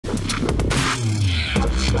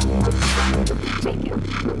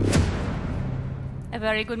A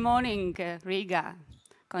very good morning, Riga.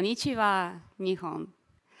 Konnichiwa, Nihon.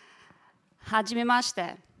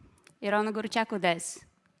 Hajimemashite. Ilona Gulchak desu.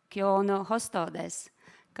 Kyou no hosto desu.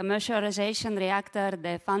 Commercialization Reactor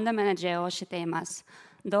de Fund Managerをしています。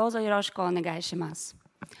どうぞよろしくお願いします。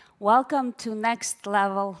Welcome to Next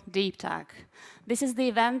Level Deep Tech. This is the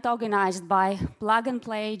event organized by Plug and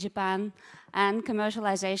Play Japan and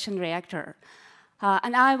Commercialization Reactor.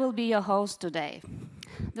 And I will be your host today.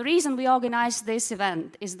 The reason we organized this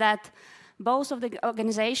event is that both of the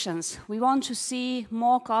organizations, we want to see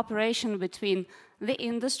more cooperation between the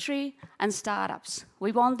industry and startups.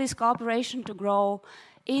 We want this cooperation to grow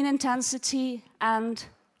in intensity and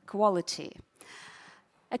quality.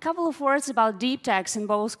 A couple of words about deep techs in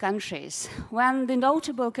both countries. When the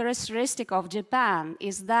notable characteristic of Japan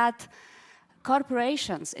is that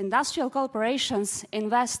corporations, industrial corporations,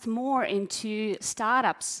 invest more into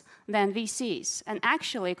startups than VCs. And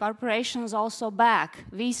actually, corporations also back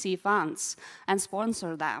VC funds and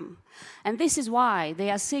sponsor them. And this is why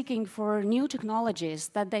they are seeking for new technologies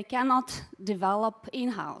that they cannot develop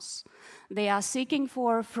in-house. They are seeking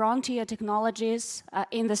for frontier technologies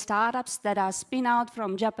in the startups that are spin out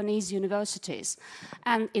from Japanese universities.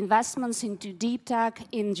 And investments into deep tech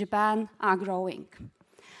in Japan are growing.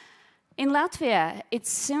 In Latvia,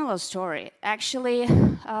 it's a similar story. Actually,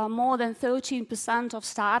 more than 13% of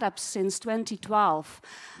startups since 2012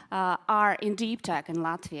 are in deep tech in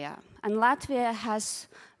Latvia. And Latvia has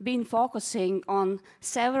been focusing on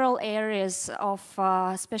several areas of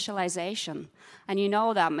specialization. And you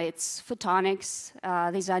know them, it's photonics,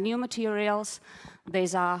 these are new materials,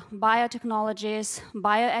 these are biotechnologies,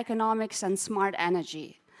 bioeconomics, and smart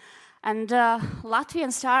energy. And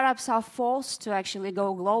Latvian startups are forced to actually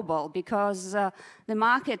go global because the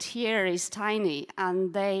market here is tiny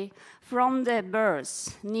and they, from their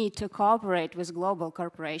birth, need to cooperate with global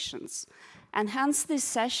corporations. And hence this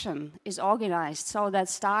session is organized so that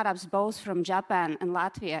startups both from Japan and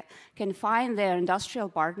Latvia can find their industrial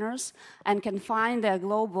partners and can find their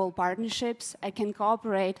global partnerships and can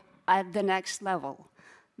cooperate at the next level.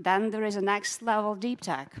 Then there is a next level deep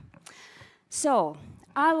tech. So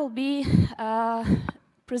I will be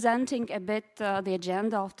presenting a bit the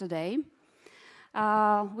agenda of today.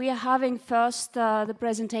 We are having first the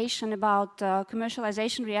presentation about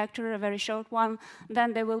Commercialization Reactor, a very short one.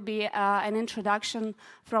 Then there will be an introduction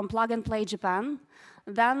from Plug and Play Japan.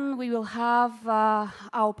 Then we will have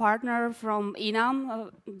our partner from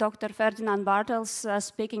INAM, Dr. Ferdinand Bartels,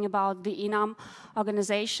 speaking about the INAM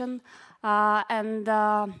organization.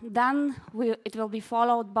 Then it will be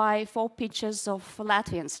followed by 4 pitches of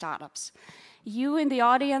Latvian startups. You in the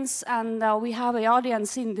audience, and we have an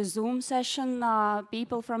audience in the Zoom session,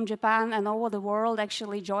 people from Japan and over the world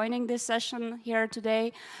actually joining this session here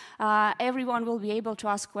today. Everyone will be able to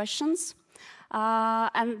ask questions.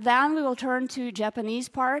 And then we will turn to Japanese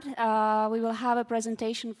part. We will have a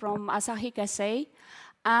presentation from Asahi Kasei,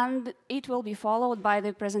 and it will be followed by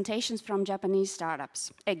the presentations from Japanese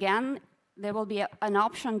startups. Again, there will be an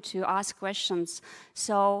option to ask questions.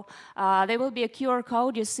 So there will be a QR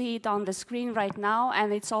code. You see it on the screen right now,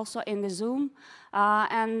 and it's also in the Zoom.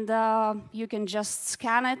 You can just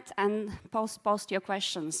scan it and post your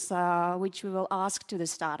questions, which we will ask to the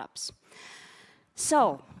startups.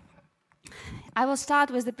 So I will start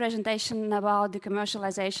with the presentation about the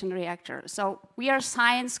Commercialization Reactor. So we are a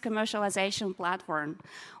science commercialization platform.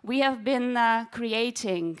 We have been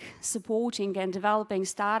creating, supporting, and developing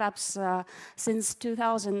startups since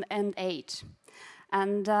 2008.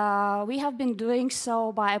 And we have been doing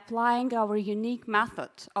so by applying our unique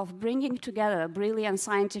method of bringing together brilliant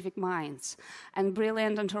scientific minds and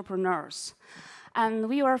brilliant entrepreneurs. And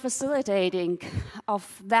we were facilitating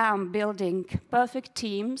of them building perfect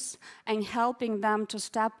teams and helping them to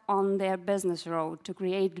step on their business road to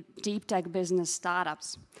create deep tech business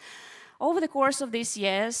startups. Over the course of these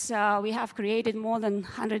years, we have created more than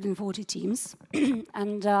 140 teams,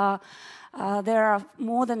 and there are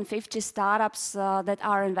more than 50 startups that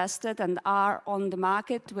are invested and are on the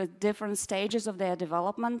market with different stages of their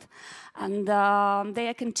development. And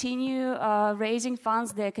they continue raising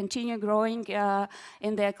funds, they continue growing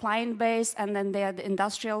in their client base and then their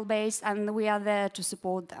industrial base, and we are there to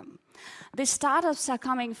support them. These startups are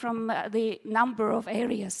coming from the number of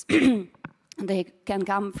areas. They can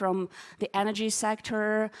come from the energy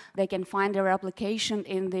sector, they can find their application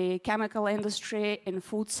in the chemical industry, in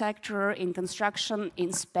food sector, in construction,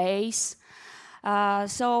 in space. We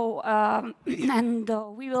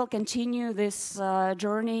will continue this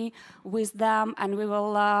journey with them, and we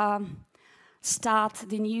will start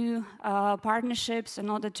the new partnerships in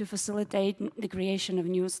order to facilitate the creation of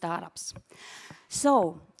new startups.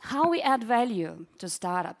 So, how we add value to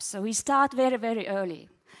startups? So we start very, very early,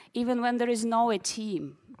 even when there is no a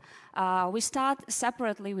team. We start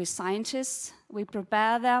separately with scientists, we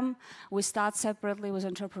prepare them. We start separately with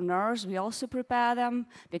entrepreneurs, we also prepare them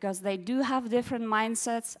because they do have different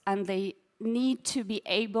mindsets and they need to be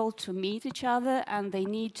able to meet each other and they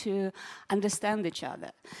need to understand each other.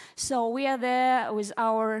 So we are there with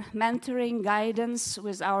our mentoring, guidance,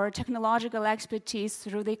 with our technological expertise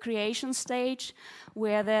through the creation stage.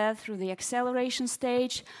 We are there through the acceleration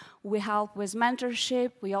stage. We help with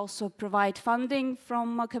mentorship. We also provide funding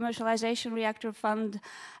from a Commercialization Reactor fund.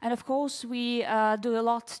 And of course, we do a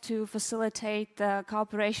lot to facilitate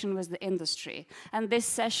cooperation with the industry. And this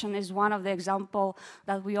session is one of the examples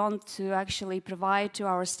that we want to actually provide to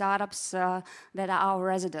our startups that are our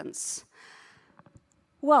residents.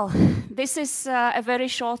 Well, this is a very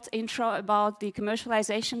short intro about the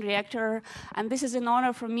Commercialization Reactor, and this is an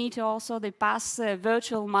honor for me to also pass a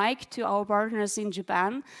virtual mic to our partners in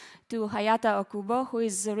Japan, to Hayata Okubo, who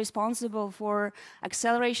is responsible for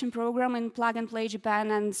acceleration program in Plug and Play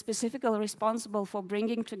Japan and specifically responsible for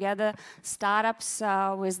bringing together startups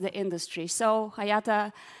with the industry. So,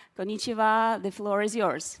 Hayata, konnichiwa, the floor is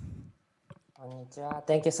yours. Konnichiwa.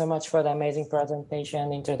 Thank you so much for the amazing presentation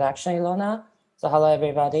and introduction, Ilona. So hello,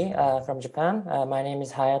 everybody from Japan. My name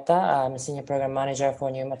is Hayata. I'm a Senior Program Manager for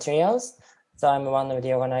New Materials. So I'm one of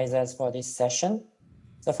the organizers for this session.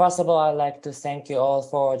 So first of all, I'd like to thank you all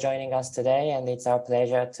for joining us today. And it's our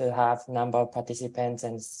pleasure to have a number of participants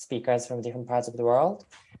and speakers from different parts of the world.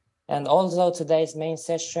 And also today's main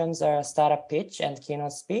sessions are startup pitch and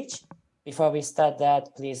keynote speech. Before we start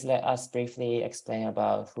that, please let us briefly explain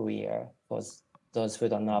about who we are, for those who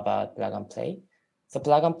don't know about Plug and Play. So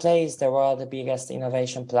Plug and Play is the world's biggest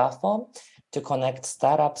innovation platform to connect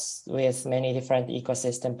startups with many different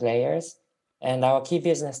ecosystem players. And our key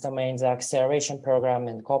business domains are acceleration program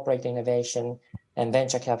and corporate innovation and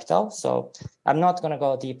venture capital. So I'm not going to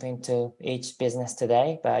go deep into each business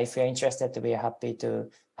today, but if you're interested, we're happy to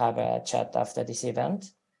have a chat after this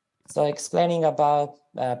event. So explaining about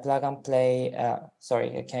Plug and Play,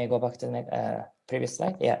 sorry, can you go back to the previous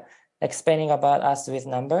slide? Yeah. Explaining about us with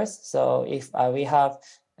numbers. So if we have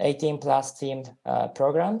 18 plus themed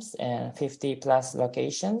programs and 50 plus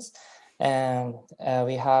locations, and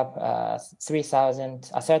we have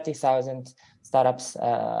 30,000 startups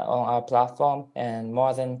on our platform and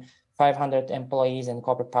more than 500 employees and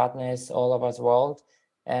corporate partners all over the world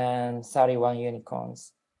and 31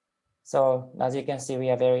 unicorns. So as you can see, we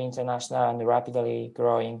are very international and rapidly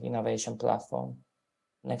growing innovation platform.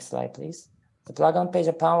 Next slide, please. The Plug and Play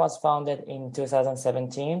Japan was founded in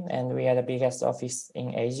 2017, and we are the biggest office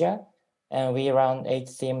in Asia. And we run 8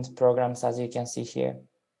 themed programs, as you can see here.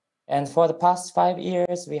 And for the past 5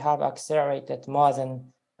 years, we have accelerated more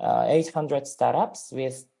than 800 startups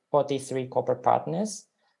with 43 corporate partners,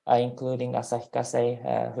 including Asahi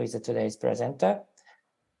Kasei, who is today's presenter.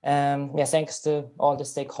 Yeah, thanks to all the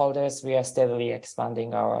stakeholders, we are steadily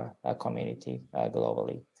expanding our community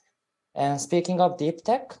globally. And speaking of deep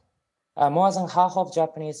tech, more than half of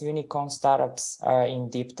Japanese unicorn startups are in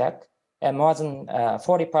deep tech, and more than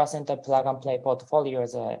 40% of Plug and Play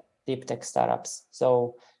portfolios are deep tech startups.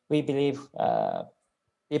 So we believe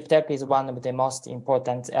deep tech is one of the most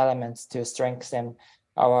important elements to strengthen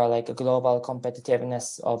our global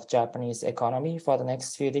competitiveness of Japanese economy for the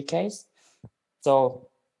next few decades. So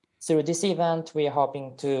through this event, we are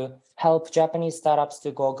hoping to help Japanese startups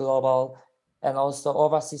to go global and also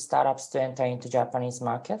overseas startups to enter into Japanese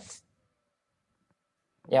market.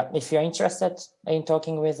 Yeah, if you're interested in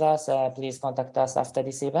talking with us, please contact us after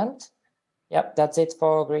this event. Yep, that's it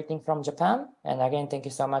for greeting from Japan. And again, thank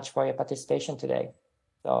you so much for your participation today.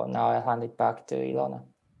 So now I'll hand it back to Ilona.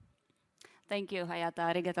 Thank you,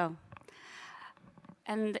 Hayata. Arigato.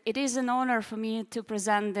 And it is an honor for me to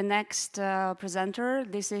present the next presenter.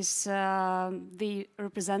 This is the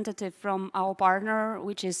representative from our partner,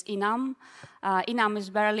 which is INAM. INAM is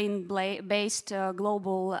Berlin-based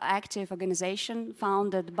global active organization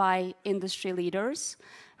founded by industry leaders,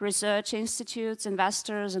 research institutes,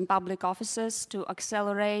 investors, and public offices to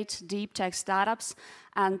accelerate deep tech startups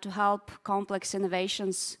and to help complex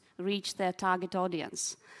innovations reach their target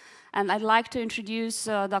audience. And I'd like to introduce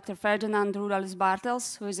Dr. Ferdinand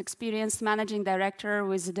Bartels, who is experienced managing director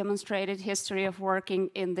with a demonstrated history of working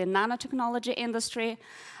in the nanotechnology industry.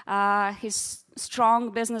 He's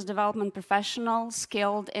strong business development professional,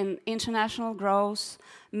 skilled in international growth,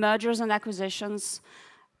 mergers and acquisitions,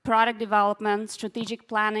 product development, strategic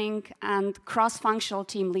planning, and cross-functional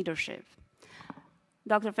team leadership.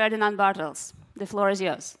 Dr. Ferdinand Bartels. The floor is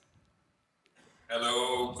yours.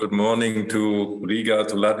 Hello, good morning to Riga,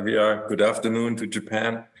 to Latvia. Good afternoon to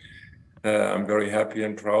Japan. I'm very happy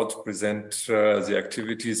and proud to present the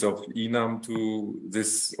activities of INAM to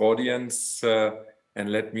this audience.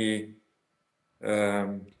 And let me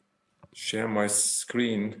share my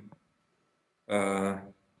screen. Here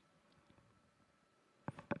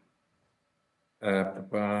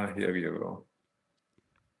we go.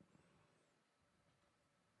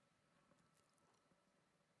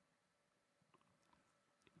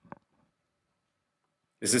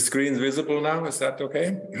 Is the screen visible now? Is that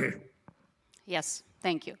okay? Yes,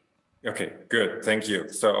 thank you. Okay, good, thank you.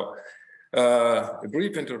 So a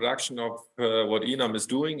brief introduction of what INAM is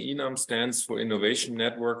doing. INAM stands for Innovation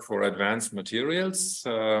Network for Advanced Materials.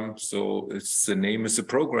 So the name is a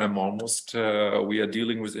program almost. We are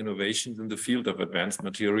dealing with innovations in the field of advanced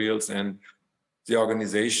materials, and the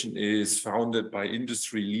organization is founded by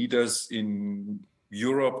industry leaders in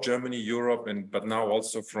Europe, Germany, Europe, but now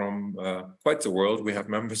also from quite the world. We have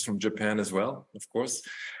members from Japan as well, of course.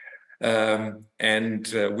 We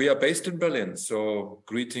are based in Berlin, so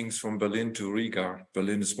greetings from Berlin to Riga.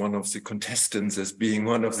 Berlin is one of the contestants as being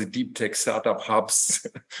one of the deep tech startup hubs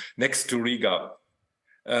next to Riga.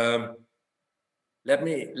 Let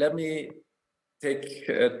me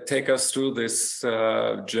take us through this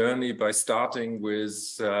journey by starting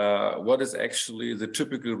with what is actually the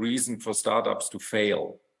typical reason for startups to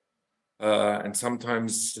fail. And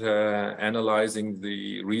sometimes analyzing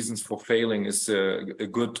the reasons for failing is a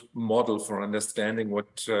good model for understanding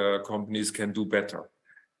what companies can do better.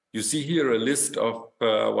 You see here a list of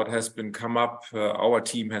what has been come up. Our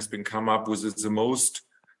team has been come up with the most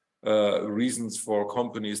reasons for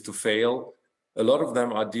companies to fail. A lot of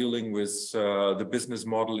them are dealing with the business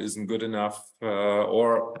model isn't good enough,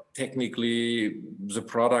 or technically the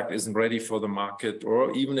product isn't ready for the market,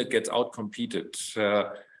 or even it gets outcompeted.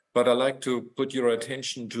 But I like to put your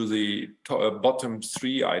attention to the bottom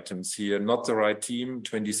three items here. Not the right team,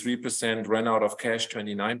 23%, ran out of cash,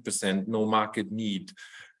 29%, no market need,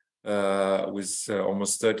 with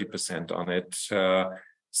almost 30% on it.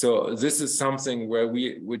 So this is something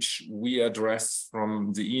which we address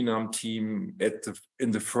from the INAM team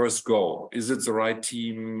in the first go. Is it the right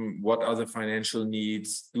team? What are the financial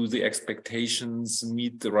needs? Do the expectations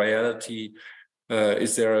meet the reality?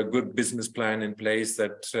 Is there a good business plan in place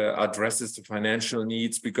that addresses the financial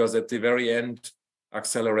needs? Because at the very end,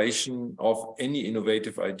 acceleration of any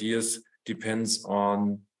innovative ideas depends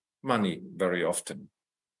on money very often.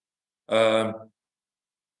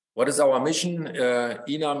 What is our mission?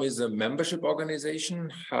 INAM is a membership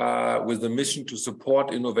organization with the mission to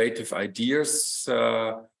support innovative ideas,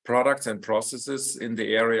 products and processes in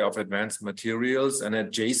the area of advanced materials and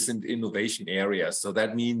adjacent innovation areas. So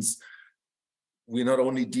that means we're not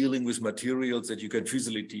only dealing with materials that you can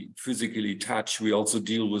physically touch, we also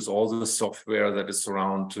deal with all the software that is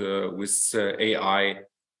around with AI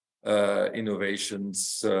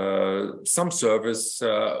innovations, some service,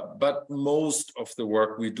 but most of the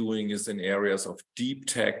work we're doing is in areas of deep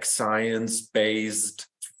tech, science-based,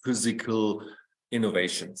 physical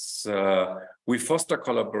innovations. We foster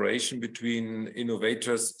collaboration between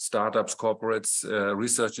innovators, startups, corporates,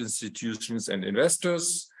 research institutions, and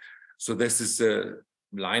investors. So this is a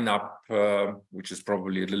lineup, which is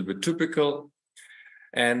probably a little bit typical.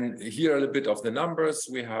 And here are a little bit of the numbers.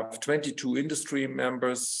 We have 22 industry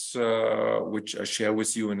members, which I share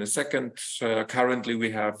with you in a second. Currently,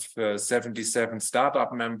 we have 77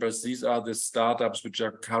 startup members. These are the startups which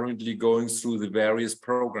are currently going through the various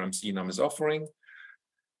programs INAM is offering.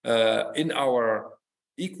 In our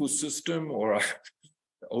ecosystem, or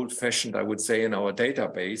old-fashioned, I would say, in our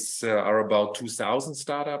database, are about 2,000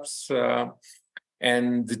 startups.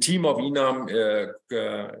 And the team of INAM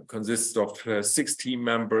consists of 6 team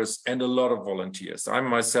members and a lot of volunteers. I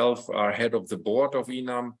myself are head of the board of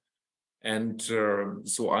INAM. And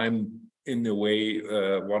so I'm, in a way,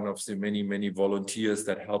 one of the many volunteers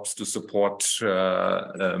that helps to support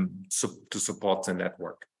the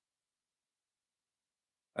network.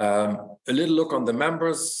 A little look on the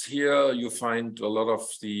members here. You find a lot of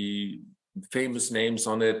the famous names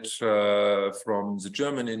on it from the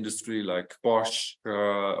German industry, like Bosch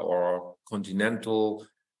or Continental.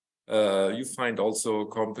 You find also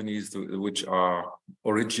companies which are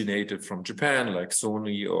originated from Japan, like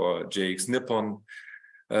Sony or JX Nippon,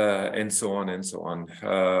 and so on and so on.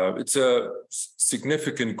 It's a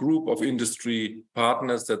significant group of industry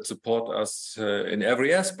partners that support us in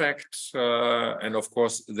every aspect. And of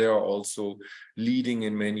course, they are also leading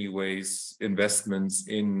in many ways investments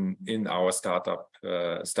in our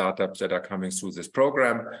startups that are coming through this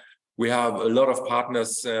program. We have a lot of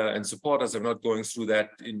partners and supporters. I'm not going through that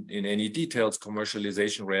in any details.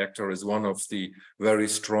 Commercialization Reactor is one of the very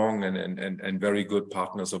strong and very good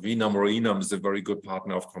partners of INAM, or INAM is a very good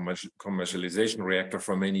partner of Commercialization Reactor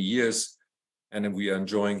for many years, and we are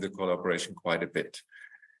enjoying the collaboration quite a bit.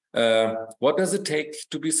 What does it take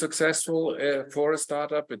to be successful for a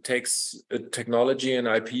startup? It takes a technology and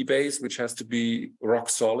IP base, which has to be rock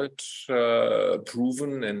solid,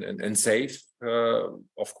 proven and safe.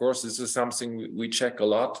 Of course, this is something we check a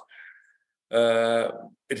lot.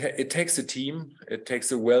 It takes a team. It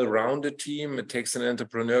takes a well-rounded team. It takes an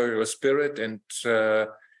entrepreneurial spirit, and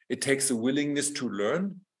it takes a willingness to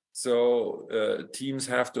learn. So teams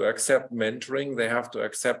have to accept mentoring. They have to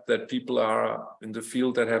accept that people are in the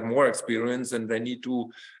field that have more experience, and they need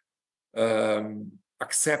to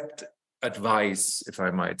accept advice, if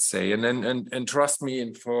I might say. And trust me,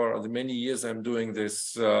 and for the many years I'm doing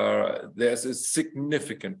this, there's a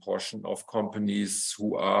significant portion of companies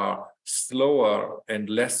who are slower and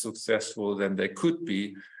less successful than they could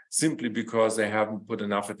be, simply because they haven't put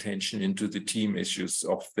enough attention into the team issues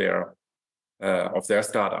of their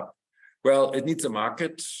startup. Well, it needs a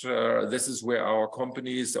market. This is where our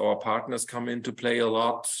companies, our partners come into play a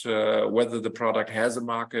lot. Whether the product has a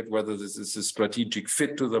market, whether this is a strategic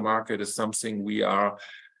fit to the market, is something we are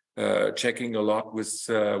checking a lot with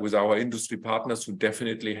our industry partners, who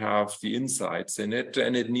definitely have the insights in it.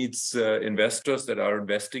 And it needs investors that are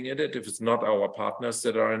investing in it. If it's not our partners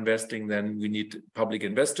that are investing, then we need public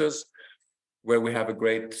investors, where we have a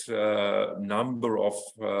great number of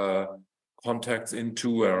contacts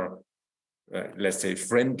into let's say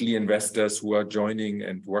friendly investors who are joining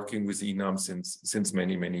and working with INAM since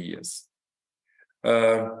many years.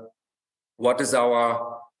 What is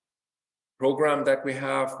our program that we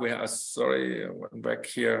have? We are, sorry, I went back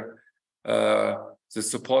here. The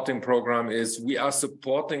supporting program is, we are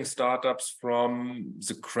supporting startups from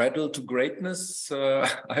the cradle to greatness,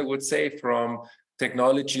 I would say, from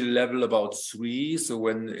technology level about 3, so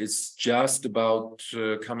when it's just about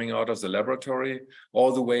coming out of the laboratory,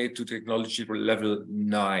 all the way to technology level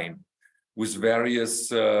 9, with various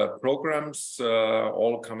programs,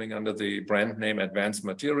 all coming under the brand name Advanced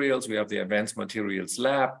Materials. We have the Advanced Materials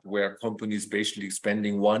Lab, where companies basically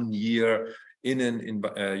spending 1 year in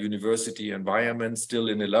a university environment, still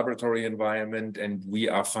in a laboratory environment, and we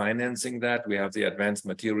are financing that. We have the Advanced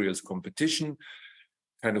Materials Competition,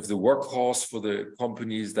 kind of the workhorse for the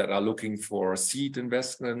companies that are looking for seed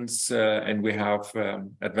investments, and we have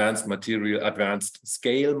advanced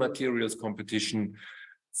scale materials competition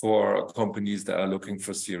for companies that are looking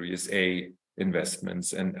for Series A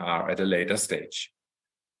investments and are at a later stage.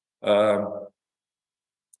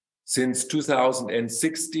 Since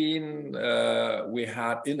 2016, we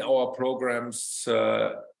had in our programs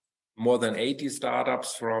more than 80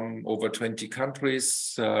 startups from over 20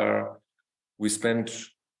 countries. We spent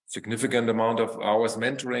significant amount of hours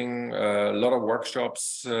mentoring, a lot of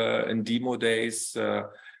workshops and demo days.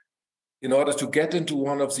 In order to get into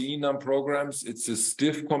one of the INAM programs, it's a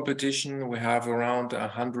stiff competition. We have around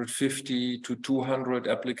 150 to 200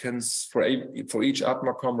 applicants for each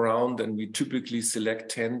ATMACOM round, and we typically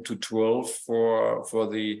select 10 to 12 for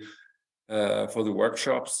the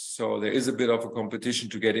workshops. So there is a bit of a competition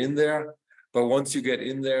to get in there. But once you get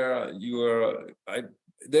in there,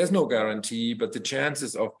 there's no guarantee, but the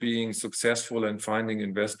chances of being successful and finding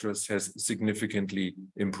investors has significantly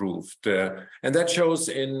improved. And that shows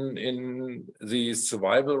in the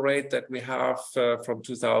survival rate that we have from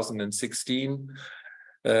 2016.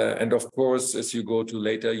 And of course, as you go to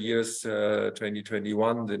later years,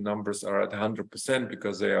 2021, the numbers are at 100%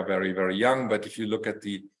 because they are very, very young. But if you look at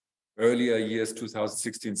the earlier years,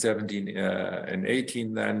 2016, 17, and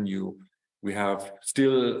 18, then we have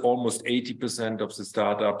still almost 80% of the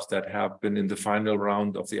startups that have been in the final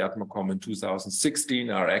round of the ATMACOM in 2016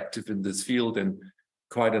 are active in this field, and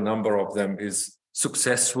quite a number of them is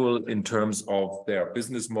successful in terms of their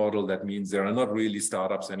business model. That means they are not really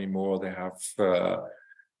startups anymore. They have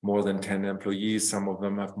more than 10 employees. Some of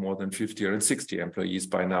them have more than 50 or 60 employees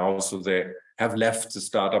by now. So they have left the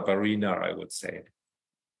startup arena, I would say.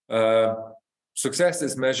 Success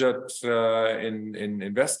is measured in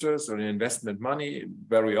investors or in investment money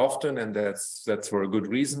very often, and that's for a good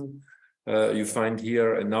reason. You find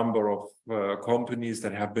here a number of companies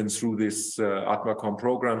that have been through this ATMACOM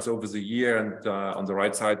programs over the year, and on the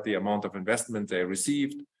right side, the amount of investment they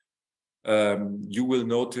received. You will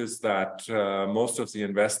notice that most of the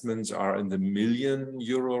investments are in the €1 million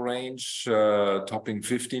range, topping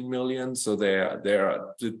 15 million. So they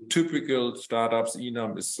are the typical startups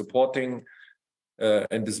INAM is supporting.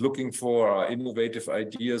 and is looking for innovative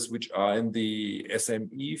ideas which are in the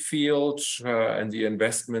SME field, and the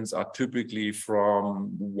investments are typically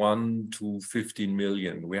from 1 to 15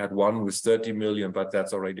 million. We had one with 30 million, but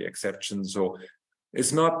that's already exception. So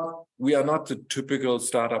it's not, we are not the typical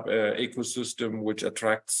startup ecosystem which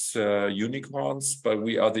attracts unicorns, but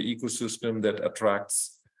we are the ecosystem that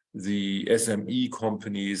attracts the SME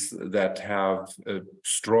companies that have a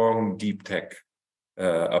strong deep tech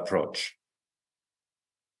approach.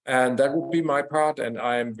 And that would be my part. And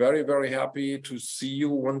I'm very, very happy to see you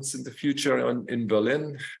once in the future in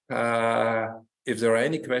Berlin. If there are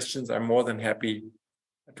any questions, I'm more than happy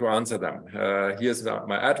to answer them. Here's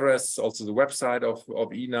my address, also the website of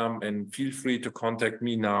INAM, and feel free to contact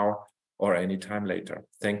me now or anytime later.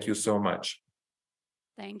 Thank you so much.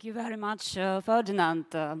 Thank you very much, Ferdinand.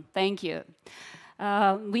 Thank you.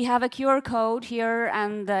 We have a QR code here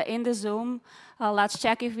and in the Zoom. Let's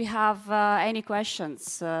check if we have any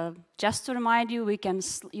questions. Just to remind you,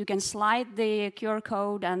 you can slide the QR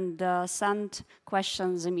code and send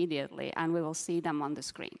questions immediately, and we will see them on the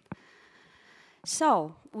screen.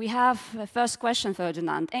 So we have a first question,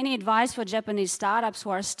 Ferdinand. Any advice for Japanese startups who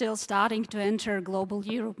are still starting to enter global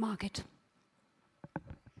Europe market?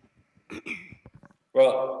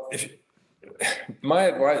 Well, my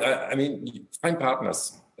advice, I mean, find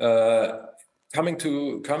partners. Coming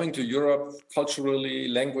to Europe culturally,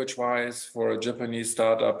 language-wise, for a Japanese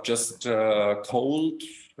startup, just cold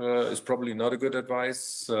is probably not a good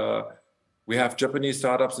advice. We have Japanese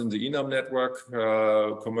startups in the INAM network,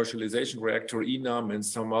 Commercialization Reactor, INAM, and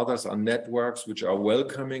some others are networks which are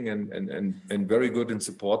welcoming and very good in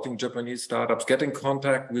supporting Japanese startups. Get in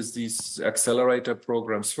contact with these accelerator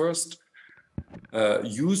programs first.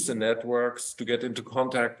 Use the networks to get into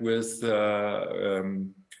contact with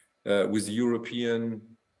European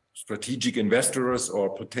strategic investors or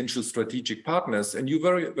potential strategic partners. And you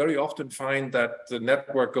very often find that the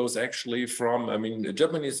network goes actually from, I mean, a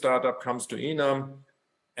Japanese startup comes to INAM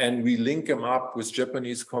and we link them up with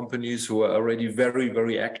Japanese companies who are already very,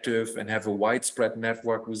 very active and have a widespread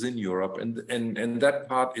network within Europe. And that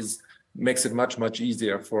part makes it much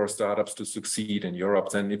easier for startups to succeed in Europe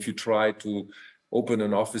than if you try to open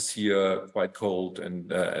an office here quite cold and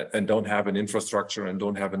don't have an infrastructure and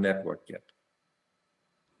don't have a network yet.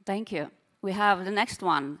 Thank you. We have the next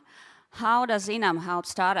one. How does INAM help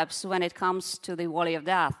startups when it comes to the valley of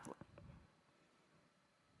death?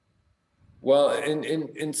 Well,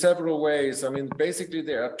 in several ways. I mean, basically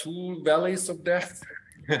there are two valleys of death.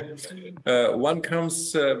 One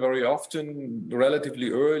comes very often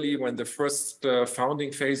relatively early when the first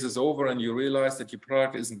founding phase is over and you realize that your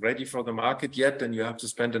product isn't ready for the market yet, and you have to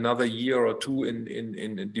spend another year or two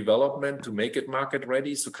in development to make it market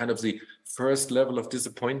ready. So kind of the first level of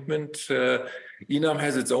disappointment. INAM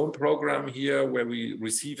has its own program here where we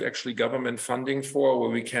receive actually government funding where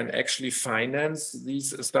we can actually finance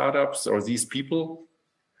these startups or these people.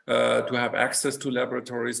 To have access to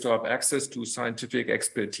laboratories, to have access to scientific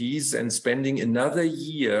expertise, and spending another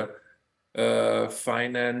year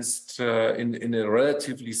financed in a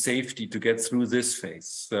relatively safety to get through this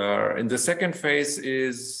phase. And the second phase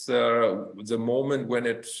is the moment when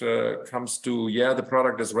it comes to, yeah, the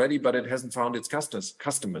product is ready, but it hasn't found its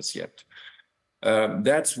customers yet.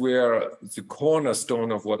 That's where the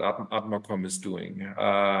cornerstone of what Admacom is doing.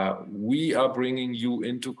 We are bringing you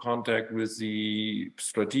into contact with the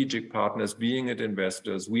strategic partners, being it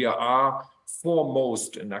investors. We are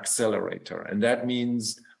foremost an accelerator, and that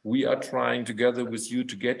means we are trying together with you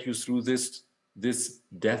to get you through this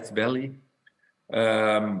death valley.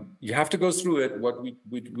 You have to go through it. What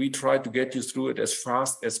we try to get you through it as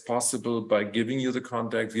fast as possible by giving you the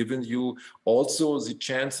contact, giving you also the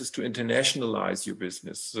chances to internationalize your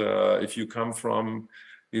business. If you come from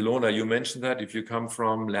Ilona, you mentioned that if you come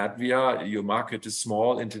from Latvia, your market is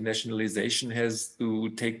small. Internationalization has to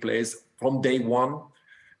take place from day one.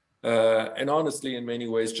 And honestly, in many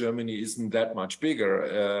ways, Germany isn't that much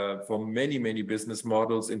bigger. For many business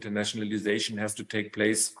models, internationalization has to take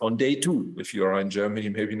place on day two. If you are in Germany,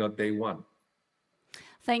 maybe not day one.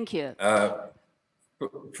 Thank you.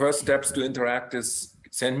 First steps to interact is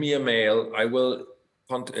send me a mail. I will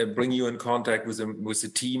bring you in contact with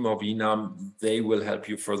the team of INAM. They will help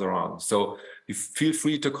you further on. So you feel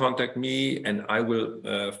free to contact me, and I will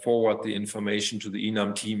forward the information to the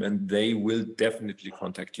INAM team, and they will definitely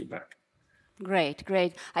contact you back. Great,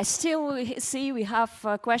 great. I still see we have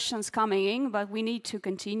questions coming in, but we need to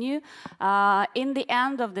continue. In the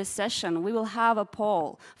end of this session, we will have a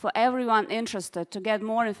poll for everyone interested to get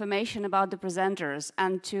more information about the presenters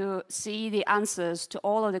and to see the answers to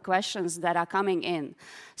all of the questions that are coming in.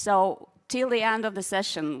 So till the end of the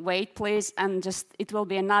session. Wait, please, and just it will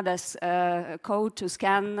be another code to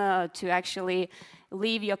scan to actually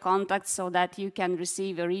leave your contacts so that you can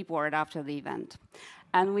receive a report after the event.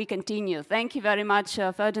 And we continue. Thank you very much,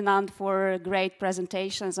 Ferdinand, for great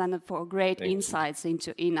presentations and for great insights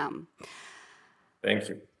into INAM. Thank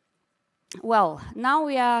you. Well, now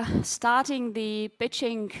we are starting the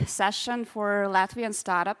pitching session for Latvian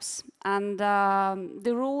startups, and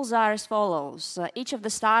the rules are as follows. Each of the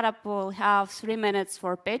startup will have 3 minutes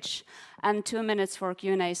for pitch and 2 minutes for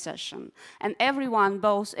Q&A session. And everyone,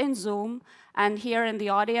 both in Zoom and here in the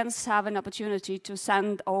audience, have an opportunity to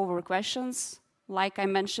send over questions, like I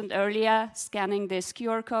mentioned earlier, scanning this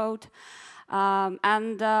QR code.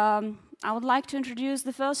 I would like to introduce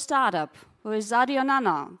the first startup, who is Audio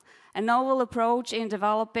Nano, a novel approach in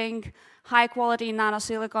developing high-quality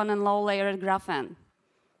nanosilicon and low-layered graphene.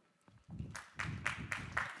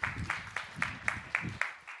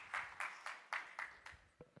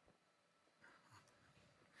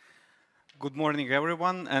 Good morning,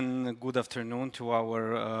 everyone, and good afternoon to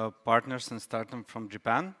our partners and startups from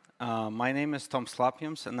Japan. My name is Tom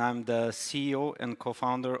Slapjams, and I'm the CEO and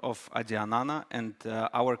co-founder of Audio Nano, and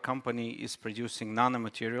our company is producing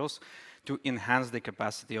nanomaterials to enhance the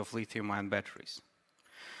capacity of lithium-ion batteries.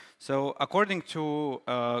 So according to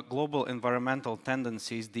global environmental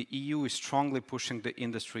tendencies, the EU is strongly pushing the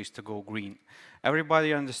industries to go green.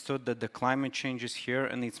 Everybody understood that the climate change is here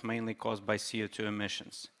and it's mainly caused by CO2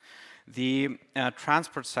 emissions. The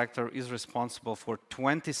transport sector is responsible for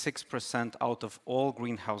 26% out of all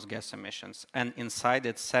greenhouse gas emissions, and inside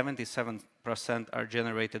it 77% are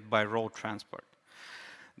generated by road transport.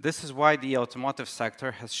 This is why the automotive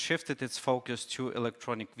sector has shifted its focus to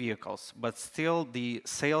electronic vehicles, but still the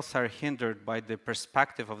sales are hindered by the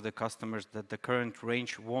perspective of the customers that the current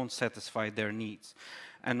range won't satisfy their needs.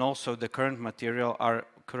 And also the current materials are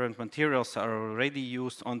already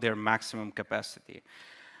used on their maximum capacity.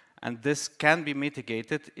 And this can be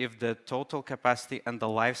mitigated if the total capacity and the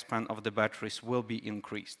lifespan of the batteries will be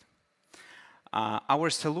increased. Our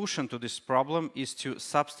solution to this problem is to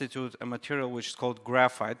substitute a material which is called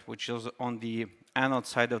graphite, which is on the anode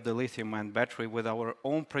side of the lithium-ion battery, with our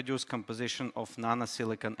own produced composition of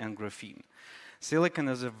nanosilicon and graphene. Silicon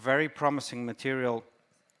is a very promising material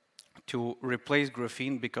to replace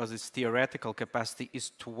graphene because its theoretical capacity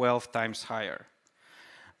is 12 times higher.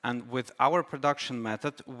 And with our production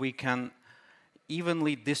method, we can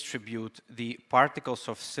evenly distribute the particles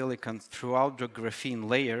of silicon throughout the graphene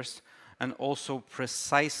layers and also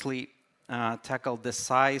precisely tackle the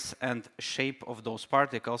size and shape of those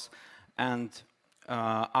particles. And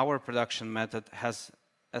our production method has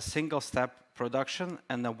a single-step production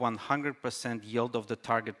and a 100% yield of the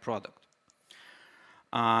target product.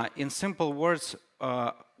 In simple words,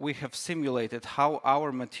 we have simulated how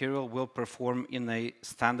our material will perform in a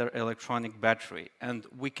standard electronic battery. And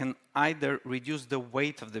we can either reduce the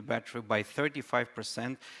weight of the battery by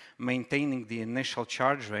 35%, maintaining the initial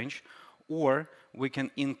charge range, or we can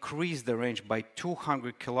increase the range by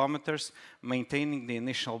 200 kilometers, maintaining the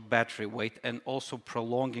initial battery weight and also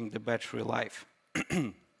prolonging the battery life.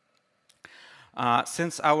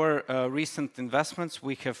 Since our recent investments,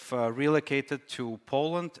 we have relocated to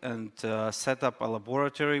Poland and set up a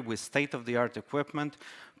laboratory with state-of-the-art equipment.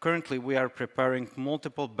 Currently, we are preparing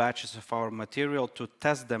multiple batches of our material to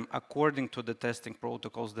test them according to the testing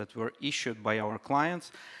protocols that were issued by our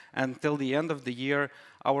clients. Until the end of the year,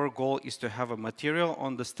 our goal is to have a material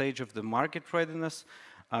on the stage of the market readiness,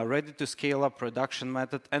 ready to scale up production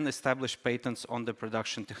method and establish patents on the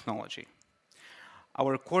production technology.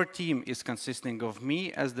 Our core team is consisting of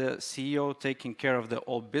me as the CEO, taking care of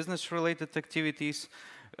all business-related activities.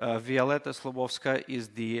 Violeta Slobowska is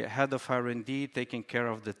the head of R&D, taking care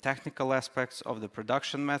of the technical aspects of the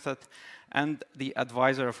production method, and the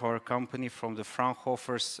advisor of our company from the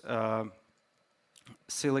Fraunhofer's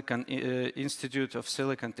Institute of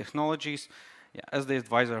Silicon Technologies, as the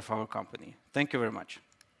advisor of our company. Thank you very much.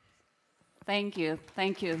 Thank you,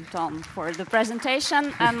 Tom, for the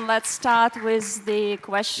presentation. And let's start with the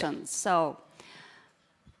questions. So,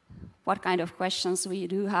 what kind of questions we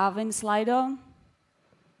do have in Slido?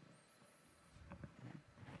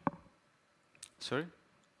 Sorry?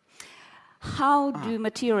 How do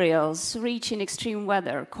materials reach in extreme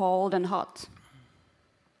weather, cold and hot?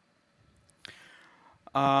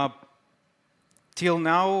 Till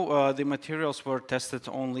now, the materials were tested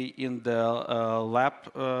only in the lab,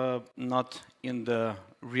 not in the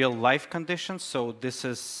real-life conditions. So this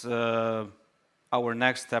is our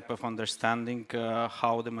next step of understanding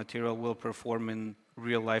how the material will perform in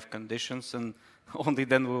real-life conditions, and only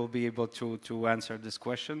then we will be able to answer this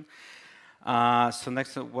question. So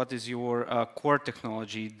next, what is your core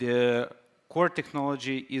technology? The core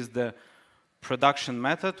technology is the production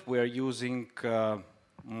method. We are using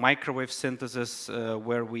microwave synthesis,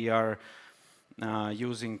 where we are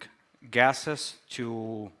using gases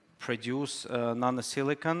to produce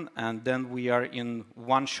nanosilicon, and then we are in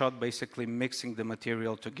one shot basically mixing the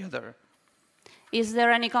material together. Is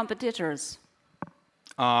there any competitors?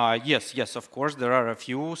 Yes, of course, there are a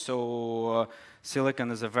few. So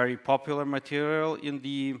silicon is a very popular material in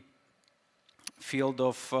the field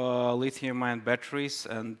of lithium-ion batteries,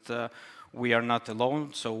 and we are not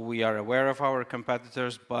alone, so we are aware of our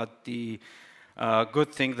competitors, but the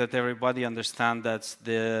good thing that everybody understands that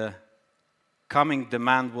the coming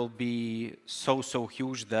demand will be so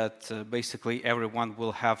huge that basically everyone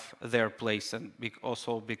will have their place, and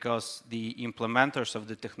also because the implementers of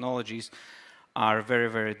the technologies are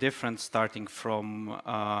very different, starting from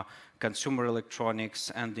consumer electronics,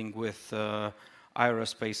 ending with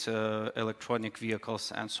aerospace, electronic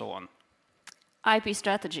vehicles, and so on. IP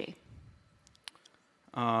strategy.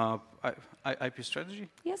 IP strategy?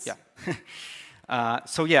 Yes. Yeah.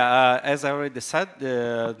 So yeah, as I already said,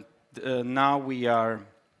 now we are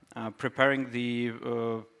preparing the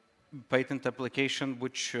patent application,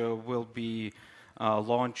 which will be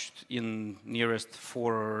launched in nearest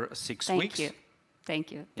 4 or 6 weeks.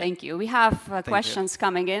 Thank you. Yeah. Thank you. We have questions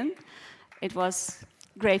coming in. It was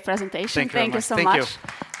great presentation. Thank you so much. much.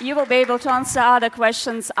 You will be able to answer other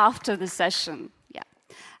questions after the session. Yeah.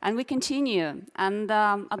 And we continue. And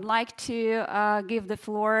I'd like to give the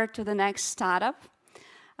floor to the next startup,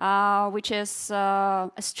 which is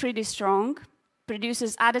 3D Strong,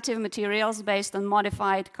 produces additive materials based on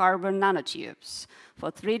modified carbon nanotubes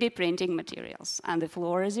for 3D printing materials. And the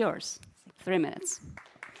floor is yours. 3 minutes.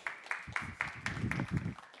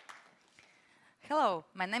 Hello,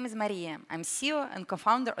 my name is Maria. I'm CEO and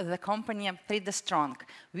co-founder of the company 3D Strong.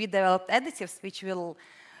 We developed additives which will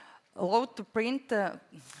allow to print. We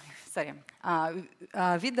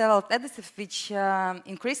developed additives which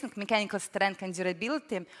increasing mechanical strength and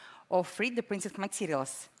durability of 3D printed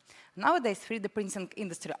materials. Nowadays, 3D printing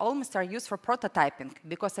industry almost are used for prototyping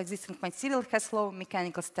because existing material has low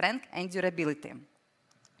mechanical strength and durability.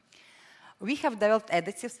 We have developed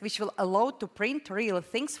additives which will allow to print real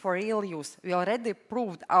things for real use. We already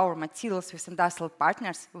proved our materials with industrial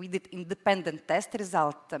partners. We did independent test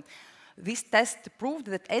result. This test proved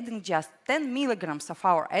that adding just 10 milligrams of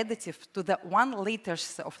our additive to the 1 liter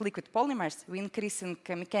of liquid polymers, we increasing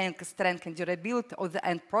mechanical strength and durability of the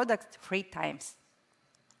end product 3 times.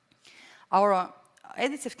 Our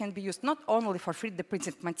additive can be used not only for 3D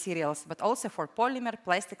printed materials, but also for polymer,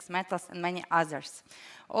 plastics, metals, and many others.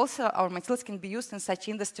 Also, our materials can be used in such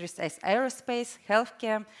industries as aerospace,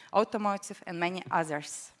 healthcare, automotive, and many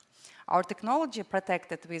others. Our technology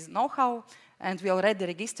protected with know-how, and we already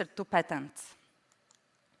registered 2 patents.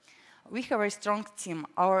 We have a strong team.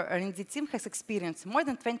 Our R&D team has experience more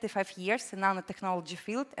than 25 years in nanotechnology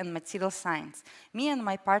field and material science. Me and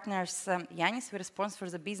my partners, Yanis, we're responsible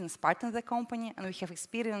for the business part of the company, and we have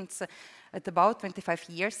experience at about 25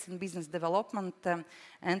 years in business development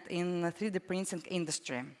and in 3D printing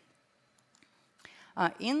industry.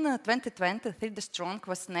 In 2020, 3D Strong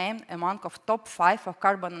was named among of top 5 of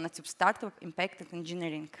carbon nanotube startup impacted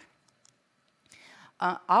engineering.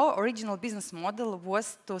 Our original business model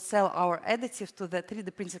was to sell our additives to the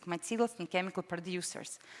 3D printed materials and chemical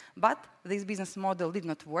producers. But this business model did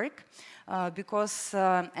not work because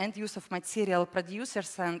end use of material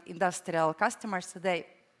producers and industrial customers, they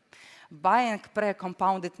buying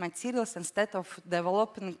pre-compounded materials instead of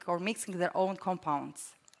developing or mixing their own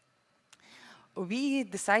compounds. We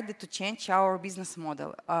decided to change our business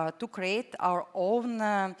model to create our own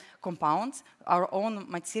compounds, our own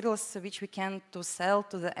materials which we can to sell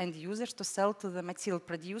to the end users, to sell to the material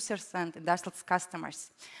producers and industrial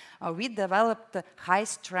customers. We developed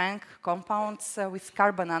high-strength compounds with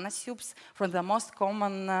carbon nanotubes from the most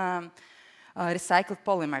common recycled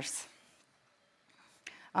polymers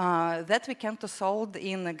that we can to sold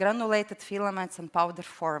in granulated filaments and powder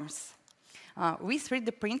forms. With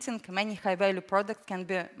 3D printing, many high-value products can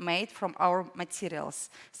be made from our materials,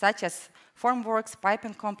 such as formworks,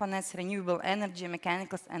 piping components, renewable energy,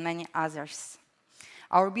 mechanicals, and many others.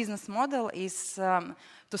 Our business model is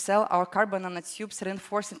to sell our carbon nanotubes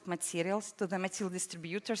reinforcing materials to the material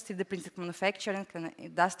distributors, 3D printing manufacturing, and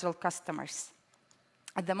industrial customers.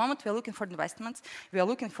 At the moment, we are looking for investments. We are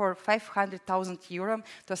looking for €500,000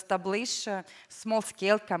 to establish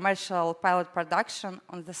small-scale commercial pilot production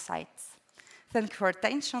on the sites. Thank you for your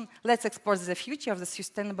attention. Let's explore the future of the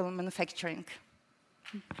sustainable manufacturing.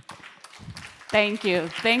 Thank you.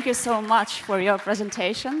 Thank you so much for your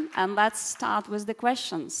presentation. And let's start with the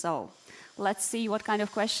questions. So let's see what kind of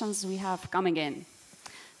questions we have coming in.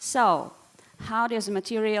 So how does a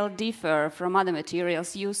material differ from other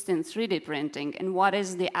materials used in 3D printing, and what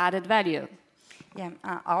is the added value? Yeah,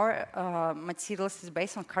 our materials is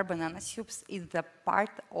based on carbon nanotubes. It's a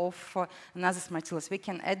part of another materials. We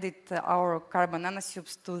can edit our carbon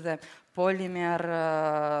nanotubes to the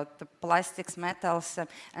polymer, the plastics, metals,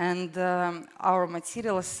 and our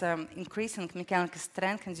materials increasing mechanical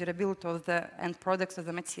strength and durability of the end products of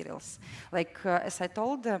the materials. Like as I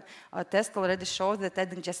told, a test already showed that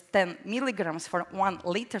adding just 10 milligrams for 1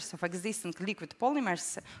 liter of existing liquid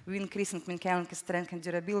polymers, we increasing mechanical strength and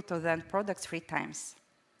durability of the end products 3 times.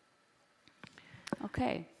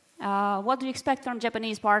 Okay. What do you expect from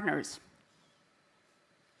Japanese partners?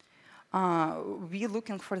 We're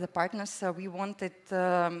looking for the partners. We wanted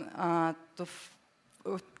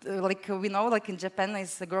like we know, like in Japan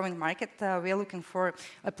is a growing market. We are looking for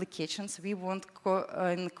applications. We want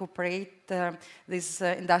incorporate these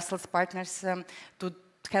industrial partners to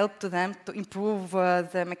help to them to improve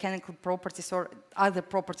the mechanical properties or other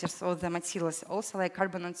properties of the materials. Also, like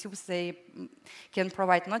carbon nanotubes, they can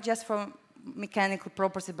provide not just for mechanical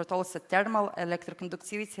properties, but also thermal,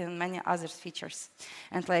 electroconductivity, and many other features.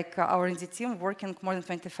 And like our R&D team working more than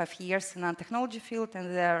 25 years in the technology field,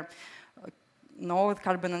 and they know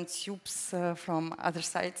carbon nanotubes from other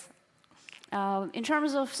sides. In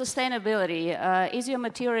terms of sustainability, is your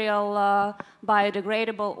material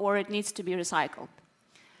biodegradable or it needs to be recycled?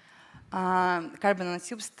 Carbon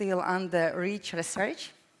nanotubes still under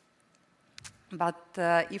research. But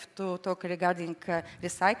if to talk regarding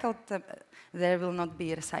recycled, they will not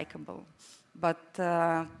be recyclable. But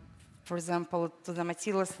for example, to the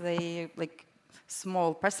materials, they like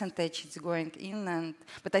small percentage is going in,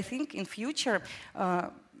 but I think in future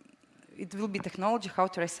it will be technology how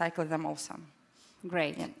to recycle them also.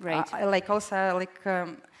 Great, yeah. Great.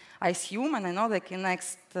 I assume and I know that in the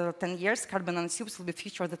next 10 years, carbon nanotubes will be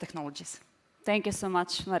future of the technologies. Thank you so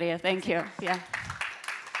much, Maria. Thank you. Yeah.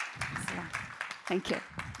 Thank you.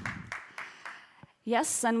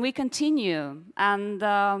 Yes, and we continue. And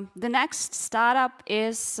the next startup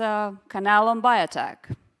is Canalom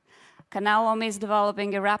Biotech. Canalom is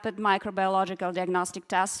developing a rapid microbiological diagnostic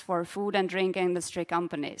test for food and drink industry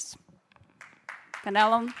companies.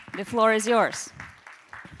 Canalom, the floor is yours.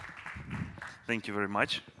 Thank you very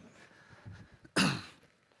much.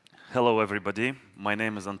 Hello, everybody. My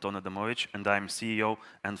name is Anton Adamovich, and I'm CEO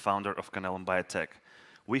and founder of Canalom Biotech.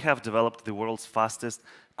 We have developed the world's fastest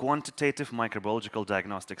quantitative microbiological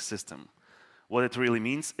diagnostic system. What it really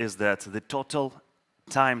means is that the total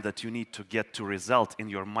time that you need to get to result in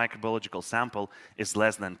your microbiological sample is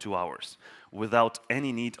less than 2 hours, without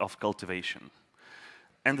any need of cultivation.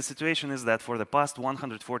 And the situation is that for the past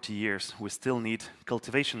 140 years, we still need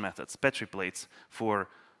cultivation methods, Petri plates, for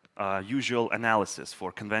usual analysis,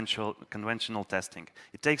 for conventional testing.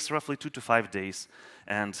 It takes roughly 2 to 5 days,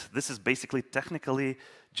 and this is basically technically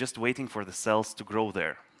just waiting for the cells to grow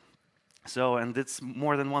there. So, and it's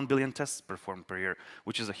more than 1 billion tests performed per year,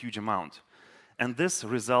 which is a huge amount. And this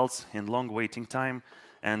results in long waiting time,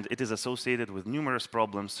 and it is associated with numerous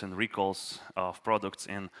problems and recalls of products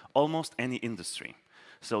in almost any industry.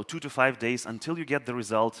 So 2 to 5 days until you get the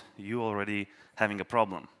result, you already having a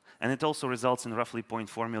problem. And it also results in roughly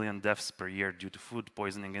 0.4 million deaths per year due to food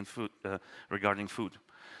poisoning and regarding food.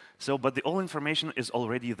 So, but the all information is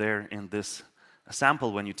already there in this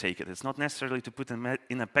sample when you take it. It's not necessarily to put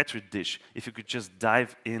in a Petri dish if you could just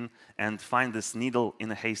dive in and find this needle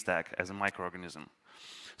in a haystack as a microorganism.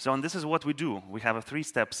 So, and this is what we do. We have a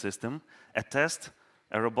 3-step system, a test,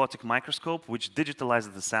 a robotic microscope, which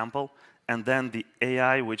digitalizes the sample, and then the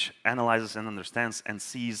AI, which analyzes and understands and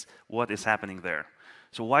sees what is happening there.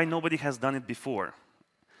 So why nobody has done it before?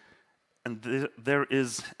 And there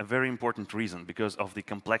is a very important reason, because of the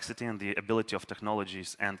complexity and the ability of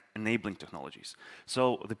technologies and enabling technologies.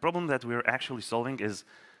 So the problem that we're actually solving is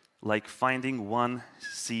like finding 1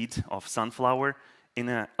 seed of sunflower in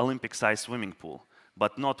an Olympic-sized swimming pool,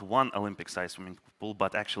 but not 1 Olympic-sized swimming pool,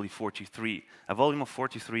 but actually 43, a volume of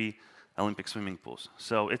 43 Olympic swimming pools.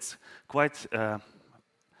 So it's quite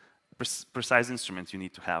precise instruments you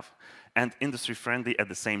need to have, and industry-friendly at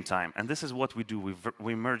the same time. And this is what we do.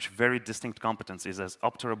 We merge very distinct competencies as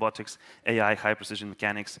optorobotics, AI, high-precision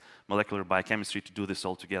mechanics, molecular biochemistry to do this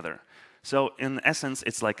all together. So in essence,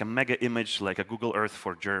 it's like a mega image, like a Google Earth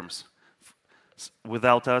for germs.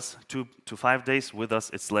 Without us, 2 to 5 days. With us,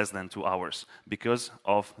 it's less than 2 hours because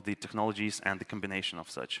of the technologies and the combination of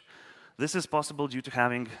such. This is possible due to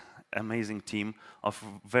having amazing team of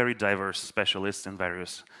very diverse specialists in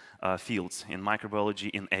various fields, in microbiology,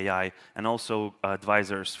 in AI, and also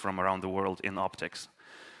advisors from around the world in optics.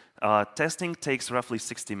 Testing takes roughly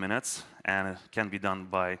 60 minutes and it can be done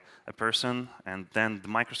by a person, and then the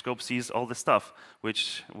microscope sees all the stuff,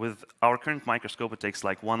 which with our current microscope it takes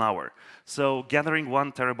like 1 hour. So gathering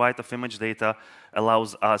 1 terabyte of image data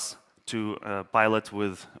allows us to pilot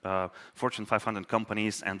with Fortune 500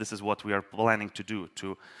 companies, and this is what we are planning to do,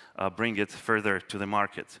 to bring it further to the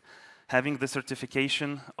market. Having the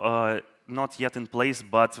certification not yet in place,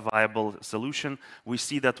 but viable solution, we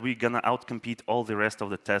see that we're going to outcompete all the rest of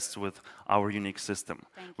the tests with our unique system.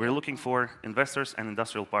 We're looking for investors and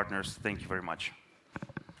industrial partners. Thank you very much.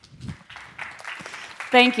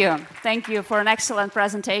 Thank you. Thank you for an excellent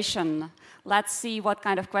presentation. Let's see what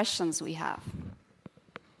kind of questions we have.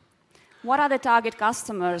 What are the target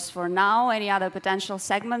customers for now? Any other potential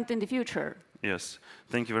segment in the future? Yes,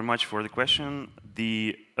 thank you very much for the question.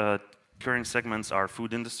 The current segments are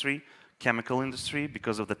food industry, chemical industry,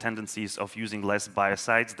 because of the tendencies of using less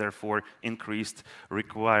biocides, therefore increased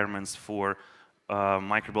requirements for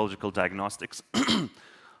microbiological diagnostics.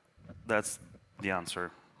 That's the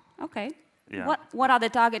answer. Okay. Yeah. What are the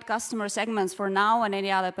target customer segments for now and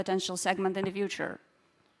any other potential segment in the future?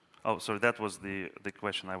 Oh, sorry, that was the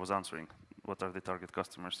question I was answering. What are the target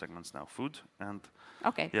customer segments now? Food and...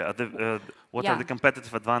 Okay. Yeah, what are the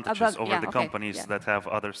competitive advantages over the companies that have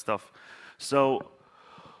other stuff? So,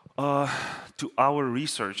 to our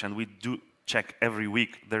research, and we do check every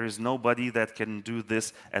week, there is nobody that can do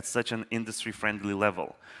this at such an industry-friendly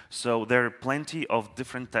level. So there are plenty of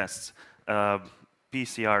different tests,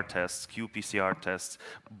 PCR tests, qPCR tests,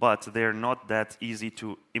 but they're not that easy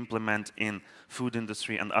to implement in food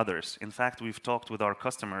industry and others. In fact, we've talked with our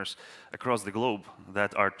customers across the globe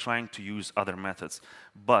that are trying to use other methods,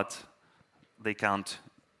 but they can't.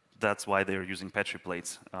 That's why they're using Petri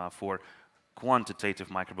plates for quantitative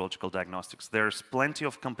microbiological diagnostics. There's plenty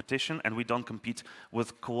of competition, and we don't compete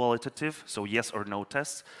with qualitative, so yes or no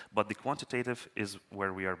tests, but the quantitative is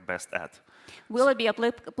where we are best at. Will it be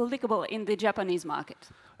applicable in the Japanese market?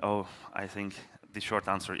 Oh, I think the short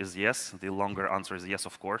answer is yes. The longer answer is yes,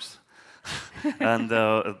 of course. And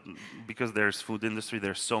because there's food industry,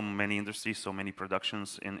 there's so many industries, so many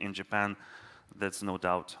productions in Japan, that's no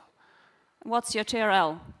doubt. What's your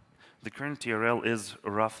TRL? The current TRL is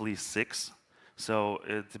roughly 6. So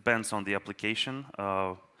it depends on the application.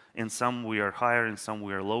 In some we are higher, in some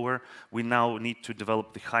we are lower. We now need to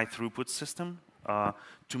develop the high throughput system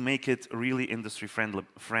to make it really industry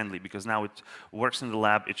friendly, because now it works in the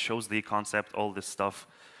lab, it shows the concept, all this stuff,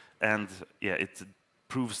 and yeah, it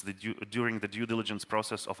proves during the due diligence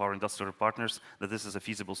process of our industrial partners that this is a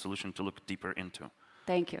feasible solution to look deeper into.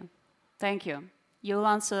 Thank you. Thank you. You'll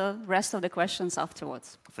answer the rest of the questions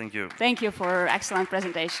afterwards. Thank you. Thank you for excellent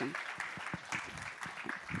presentation.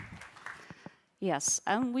 Yes,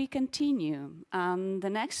 and we continue. The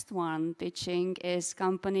next one pitching is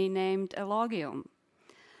company named Elogium.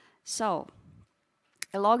 So,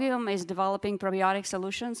 Elogium is developing probiotic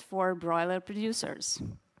solutions for broiler producers.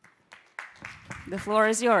 The floor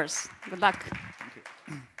is yours. Good luck.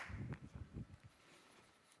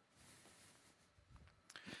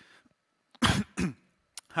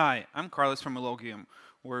 Hi, I'm Carlos from Elogium,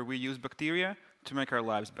 where we use bacteria to make our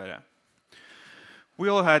lives better. We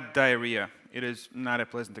all had diarrhea. It is not a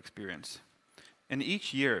pleasant experience. And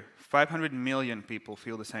each year, 500 million people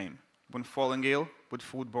feel the same when falling ill with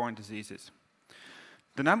foodborne diseases.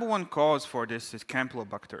 The #1 cause for this is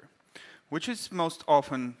Campylobacter, which is most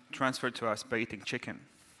often transferred to us by eating chicken.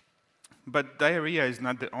 But diarrhea is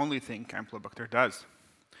not the only thing Campylobacter does.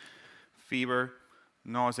 Fever,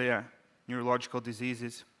 nausea, neurological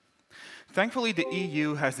diseases. Thankfully, the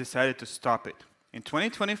EU has decided to stop it. In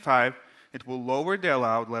 2025, it will lower the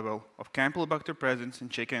allowed level of Campylobacter presence in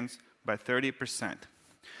chickens by 30%.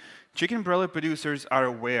 Chicken broiler producers are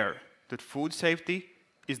aware that food safety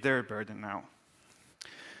is their burden now.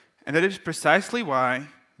 And that is precisely why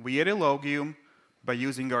we at Elogium, by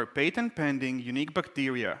using our patent-pending unique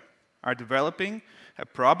bacteria, are developing a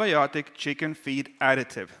probiotic chicken feed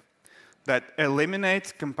additive that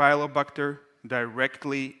eliminates Campylobacter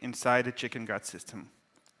directly inside the chicken gut system,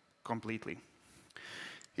 completely.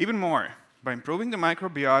 Even more, by improving the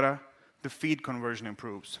microbiota, the feed conversion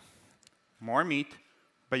improves. More meat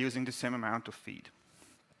by using the same amount of feed.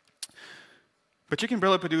 But chicken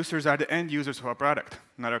broiler producers are the end users of our product,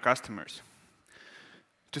 not our customers.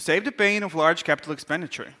 To save the pain of large capital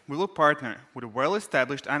expenditure, we will partner with a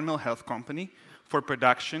well-established animal health company for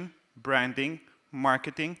production, branding,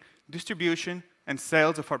 marketing, distribution, and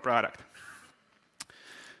sales of our product.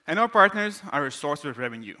 And our partners are a source of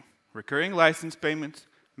revenue. recurring license payments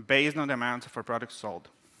based on the amounts of our products sold.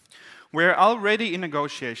 We're already in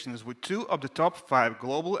negotiations with 2 of the top 5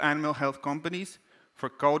 global animal health companies for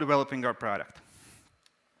co-developing our product.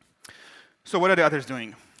 So what are the others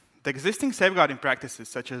doing? The existing safeguarding practices,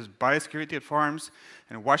 such as biosecurity at farms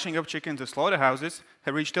and washing of chickens at slaughterhouses,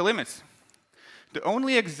 have reached their limits. The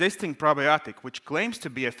only existing probiotic which claims to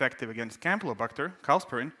be effective against Campylobacter,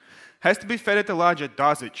 calsporin, has to be fed at a larger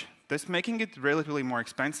dosage, thus making it relatively more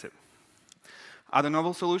expensive. Other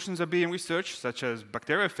novel solutions are being researched, such as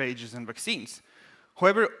bacteriophages and vaccines.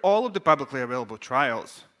 However, all of the publicly available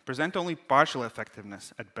trials present only partial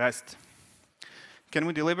effectiveness at best. Can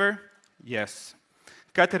we deliver? Yes.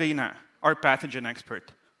 Katerina, our pathogen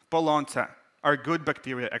expert, Polonca, our good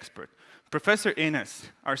bacteria expert, Professor Ines,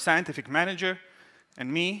 our scientific manager,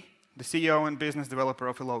 and me, the CEO and business developer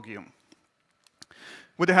of Elogium.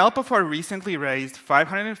 With the help of our recently raised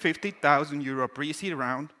 €550,000 pre-seed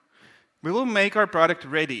round, we will make our product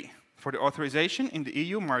ready for the authorization in the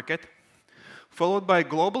EU market, followed by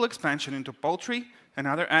global expansion into poultry and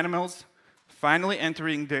other animals, finally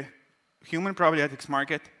entering the human probiotics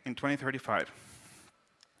market in 2035.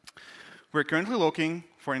 We're currently looking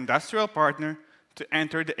for an industrial partner to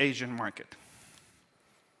enter the Asian market.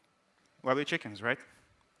 Lovely chickens, right?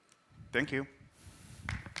 Thank you.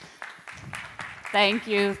 Thank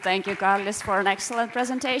you, Carlos, for an excellent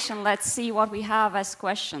presentation. Let's see what we have as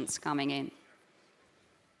questions coming in.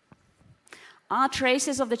 Are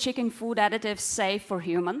traces of the chicken food additives safe for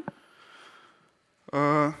human?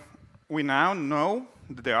 We now know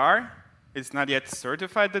that they are. It's not yet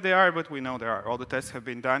certified that they are, but we know they are. All the tests have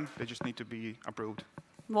been done. They just need to be approved.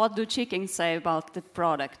 What do chickens say about the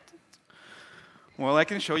product? Well, I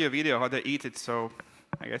can show you a video how they eat it, so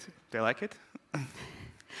I guess they like it.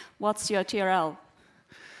 What's your TRL?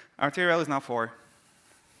 Our TRL is now 4.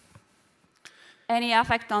 Any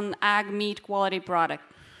effect on ag meat quality product?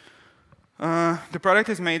 The product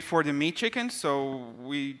is made for the meat chickens, so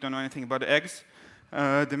we don't know anything about the eggs.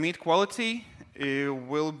 The meat quality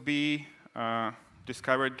will be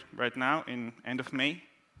discovered right now in end of May,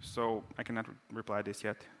 so I cannot reply this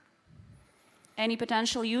yet. Any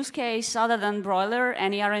potential use case other than broiler?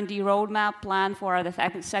 Any R&D roadmap plan for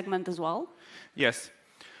the segment as well? Yes.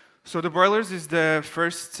 So the broilers is the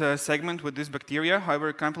first segment with this bacteria.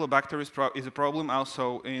 However, Campylobacter is a problem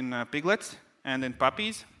also in piglets and in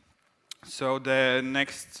puppies. So the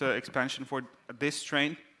next expansion for this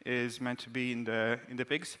strain is meant to be in the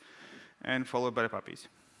pigs and followed by the puppies.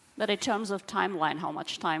 But in terms of timeline, how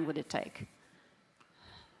much time would it take?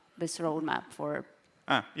 This roadmap for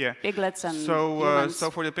piglets and humans?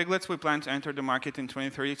 So for the piglets, we plan to enter the market in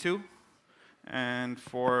 2032, and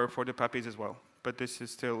for the puppies as well. But this is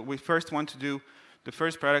still, we first want to do the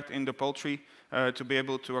first product in the poultry to be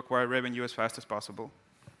able to acquire revenue as fast as possible.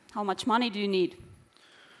 How much money do you need?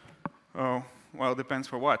 Oh, well, it depends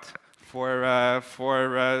for what. For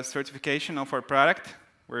certification of our product,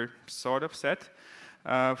 we're sort of set.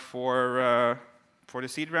 For the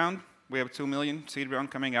seed round, we have 2 million seed round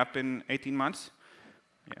coming up in 18 months.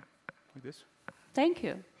 Yeah, like this. Thank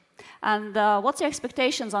you. And what's your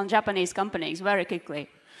expectations on Japanese companies, very quickly?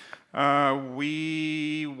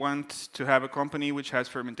 We want to have a company which has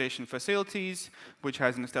fermentation facilities, which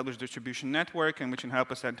has an established distribution network, and which can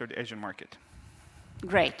help us enter the Asian market.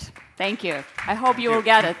 Great. Thank you. I hope you will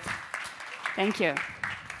get it. Thank you.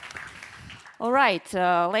 All right,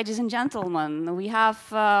 ladies and gentlemen, we have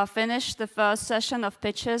finished the first session of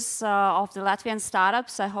pitches of the Latvian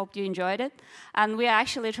startups. I hope you enjoyed it. And we are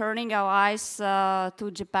actually turning our eyes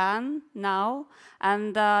to Japan now.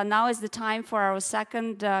 And now is the time for our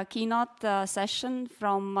second keynote session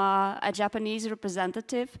from a Japanese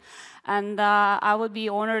representative. And I would be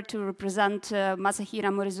honored to represent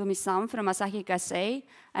Masahiro Morizumi-san from Asahi Kasei,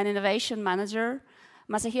 an innovation manager.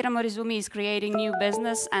 Masahiro Morizumi is creating new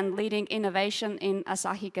business and leading innovation in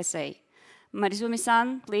Asahi Kasei.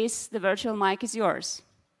 Morizumi-san, please, the virtual mic is yours.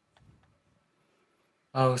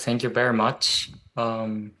 Oh, thank you very much.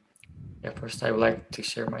 First I would like to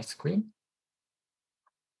share my screen.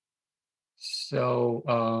 So,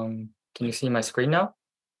 can you see my screen now?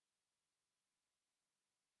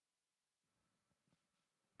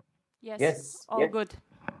 Yes. All good.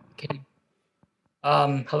 Okay.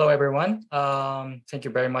 Hello, everyone. Thank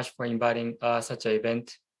you very much for inviting such an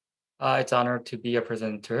event. It's an honor to be a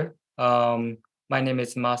presenter. My name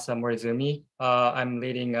is Masa Morizumi. I'm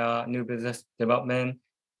leading new business development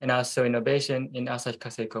and also innovation in Asahi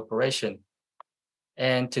Kasei Corporation.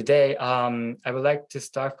 And today, I would like to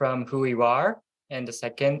start from who we are, and the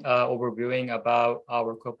second, overviewing about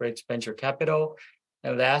our corporate venture capital.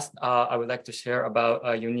 And last, I would like to share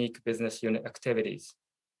about unique business unit activities.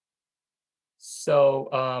 So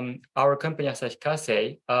our company, Asahi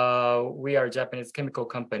Kasei, we are a Japanese chemical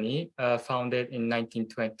company founded in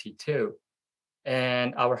 1922.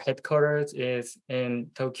 And our headquarters is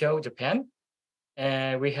in Tokyo, Japan.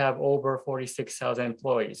 And we have over 46,000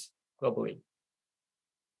 employees globally.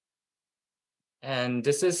 And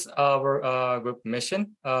this is our group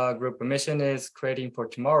mission. Group mission is creating for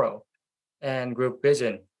tomorrow. And group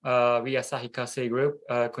vision, we Asahi Kasei Group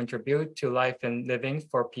contribute to life and living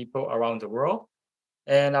for people around the world.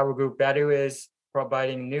 And our group value is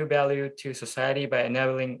providing new value to society by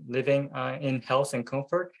enabling living in health and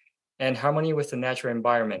comfort and harmony with the natural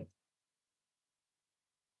environment.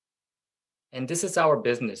 And this is our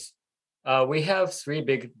business. We have three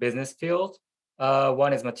big business fields.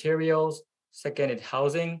 One is materials, second is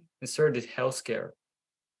housing, and third is healthcare.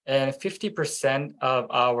 And 50% of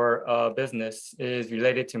our business is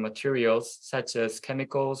related to materials such as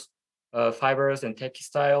chemicals, fibers and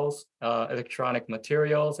textiles, electronic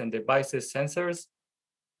materials and devices, sensors.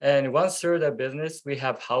 And 1/3 of business, we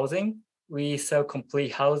have housing. We sell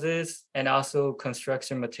complete houses and also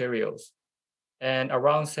construction materials. And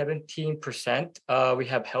around 17%, we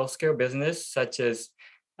have healthcare business such as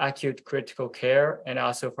acute critical care and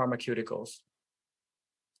also pharmaceuticals.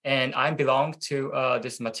 And I belong to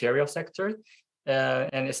this material sector,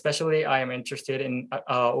 and especially I am interested in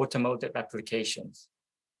automotive applications.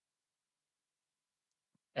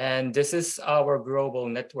 And this is our global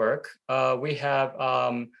network. We have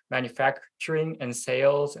manufacturing and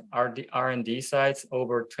sales R&D sites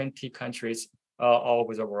over 20 countries all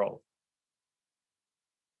over the world.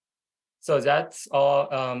 So that's all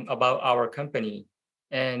about our company.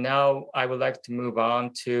 And now I would like to move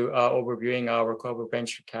on to overviewing our corporate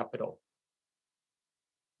venture capital.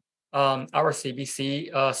 Our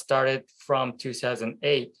CVC started from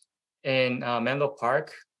 2008 in Menlo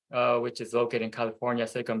Park, which is located in California,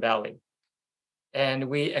 Silicon Valley. And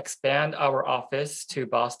we expand our office to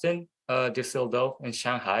Boston, Düsseldorf, and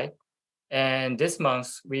Shanghai. And this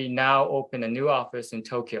month, we now open a new office in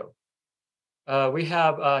Tokyo. We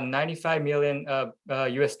have a $95 million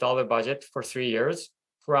US dollar budget for 3 years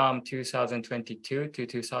from 2022 to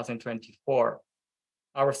 2024.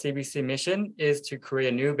 Our CVC mission is to create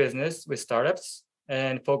a new business with startups,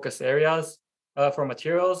 and focus areas for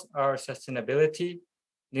materials are sustainability,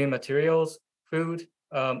 new materials, food,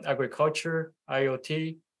 agriculture,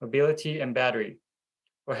 IoT, mobility, and battery.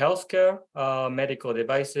 For healthcare, medical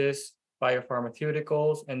devices,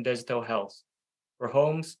 biopharmaceuticals, and digital health. For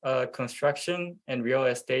homes, construction, and real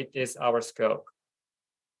estate is our scope.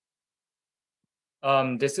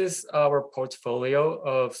 This is our portfolio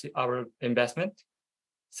of our investment.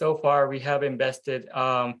 So far, we have invested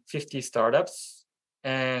 50 startups,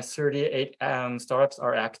 and 38 startups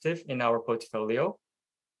are active in our portfolio.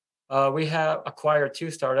 We have acquired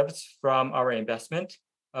 2 startups from our investment.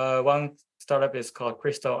 One startup is called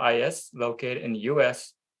Crystal IS, located in the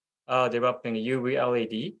US, developing UV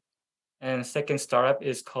LED. And second startup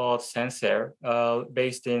is called Sensair,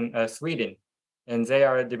 based in Sweden, and they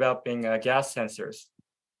are developing gas sensors.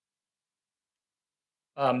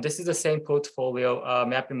 This is the same portfolio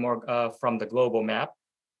mapping more from the global map.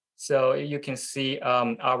 So you can see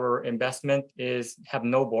our investment have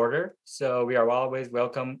no border. So we are always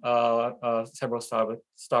welcome several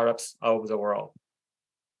startups all over the world.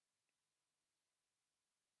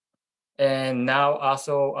 And now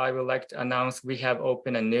also I would like to announce we have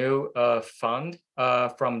opened a new fund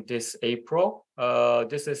from this April.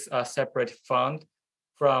 This is a separate fund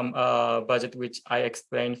from budget which I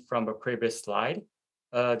explained from a previous slide.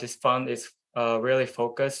 This fund is really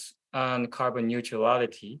focused on carbon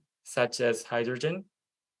neutrality, such as hydrogen,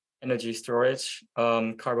 energy storage,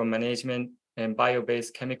 carbon management, and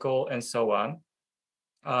bio-based chemical, and so on.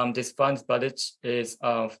 This fund's budget is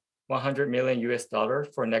 $100 million US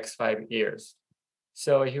for next 5 years.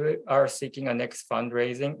 So if you are seeking a next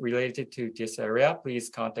fundraising related to this area, please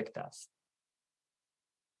contact us.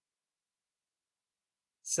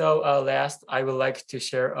 So last, I would like to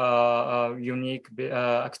share a unique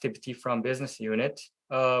activity from business unit.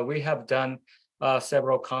 We have done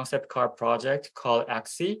several concept car projects called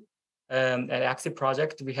Axi. At Axi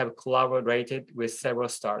project, we have collaborated with several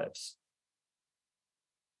startups.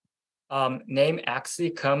 Name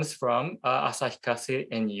Axi comes from Asahi Kasei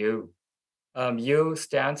and U. U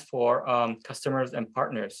stands for customers and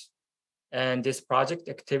partners. And this project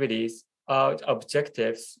activities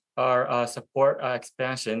objectives are support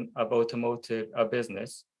expansion of automotive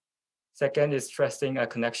business. Second is stressing a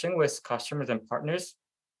connection with customers and partners,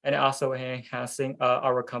 and also enhancing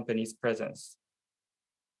our company's presence.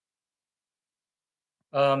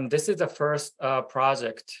 This is the first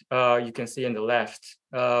project you can see in the left.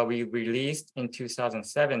 We released in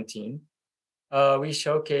 2017. We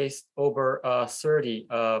showcased over 30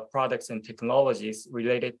 products and technologies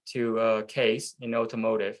related to CASE in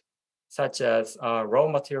automotive, such as raw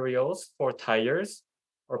materials for tires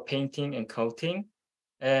or painting and coating,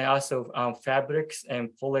 and also fabrics and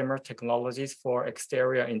polymer technologies for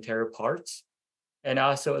exterior interior parts, and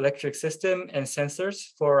also electric system and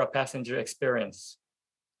sensors for a passenger experience.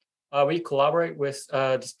 We collaborate with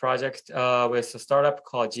this project with a startup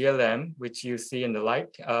called GLM, which you see in the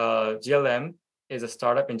light. GLM is a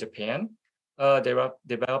startup in Japan. They're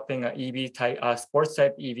developing an EV type, sports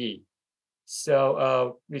type EV.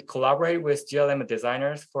 So we collaborate with GLM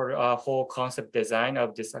designers for a whole concept design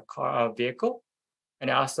of this vehicle. And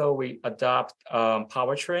also we adopt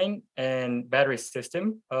powertrain and battery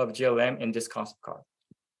system of GLM in this concept car.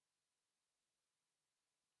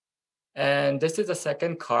 And this is the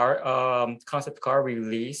second car, concept car we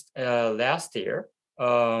released last year.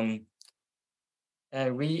 And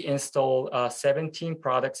we installed 17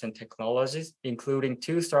 products and technologies, including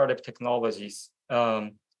 2 startup technologies,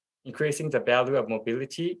 increasing the value of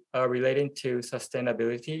mobility relating to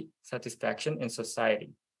sustainability, satisfaction in society.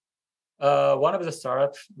 One of the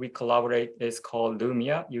startups we collaborate is called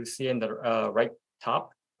Lumia. You see in the right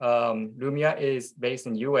top. Lumia is based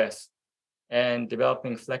in US and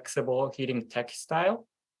developing flexible heating textile.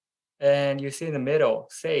 And you see in the middle,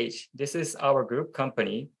 Sage. This is our group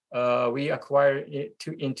company. We acquired it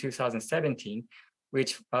in 2017,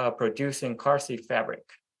 which producing car seat fabric.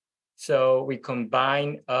 So we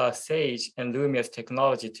combine Sage and Lumia's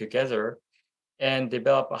technology together and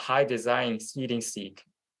develop a high design seating seat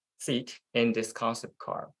in this concept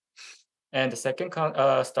car. And the second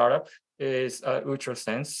startup is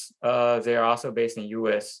Ultrasense. They are also based in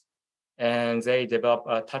US, and they develop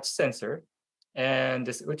a touch sensor. And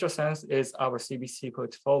this Ultrasense is our CBC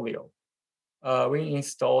portfolio. We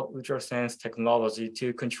installed Ultrasense technology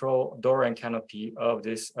to control door and canopy of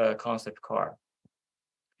this concept car.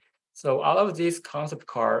 So all of these concept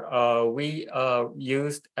car, we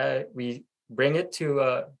bring it to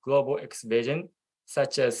a global exhibition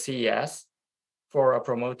such as CES for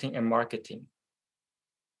promoting and marketing.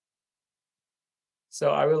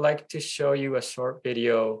 So I would like to show you a short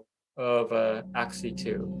video of Axie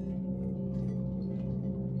 2.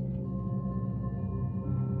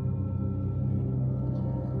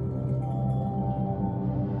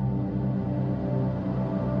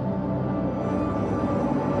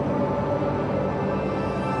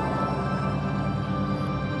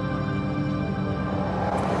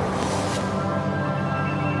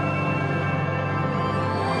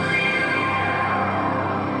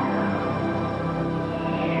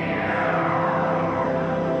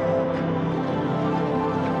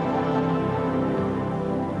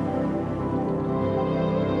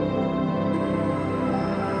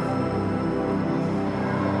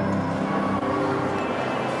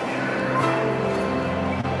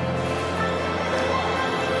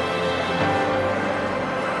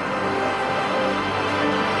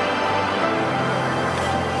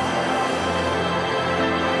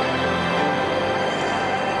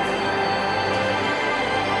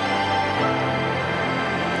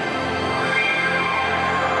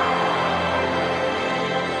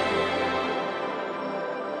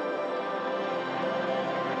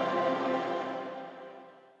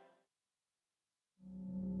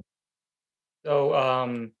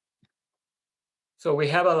 So we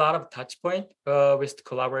have a lot of touch point with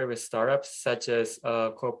collaborate with startups such as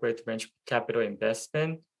corporate venture capital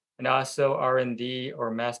investment, and also R&D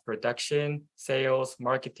or mass production, sales,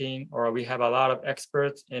 marketing, or we have a lot of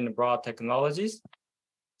experts in broad technologies.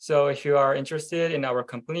 So if you are interested in our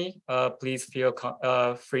company, please feel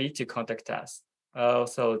free to contact us.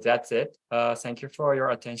 So that's it. Thank you for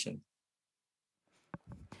your attention.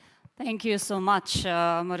 Thank you so much,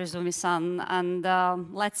 Morizumi-san. And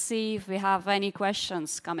let's see if we have any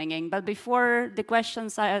questions coming in. But before the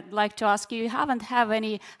questions, I'd like to ask you, you haven't had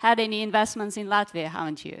any investments in Latvia,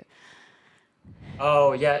 haven't you?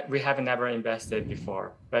 Oh, yeah, we haven't ever invested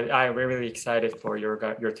before, but I'm really excited for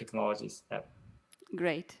your technologies. Yeah.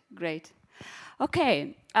 Great, great.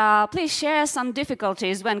 Okay, please share some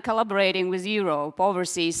difficulties when collaborating with Europe,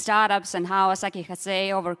 overseas startups, and how Asahi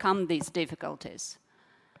Kasei overcome these difficulties.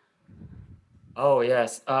 Oh,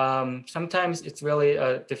 yes. Sometimes it's really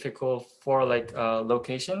difficult for like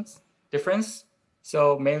locations difference.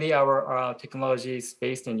 So mainly our technology is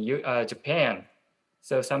based in Japan.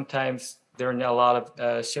 So sometimes there are a lot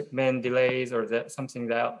of shipment delays or something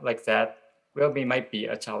like that might be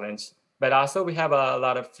a challenge. But also we have a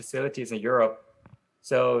lot of facilities in Europe.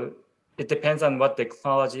 So it depends on what the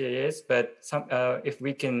technology is, but if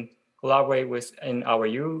we can collaborate with in our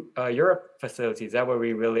Europe facilities, that would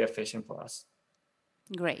be really efficient for us.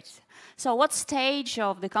 Great. So what stage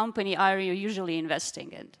of the company are you usually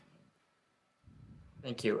investing in?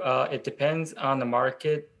 Thank you. It depends on the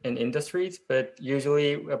market and industries, but usually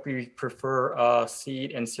we prefer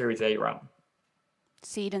seed and Series A round.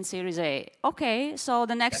 Seed and Series A. Okay, so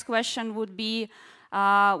the next question would be,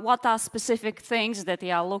 what are specific things that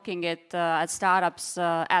you are looking at startups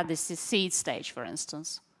at the seed stage, for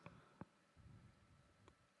instance?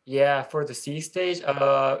 Yeah, for the seed stage,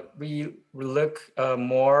 we look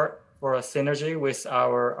more for a synergy with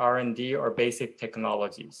our R&D or basic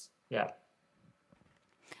technologies. Yeah.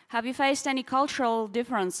 Have you faced any cultural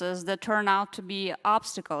differences that turn out to be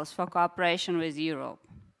obstacles for cooperation with Europe?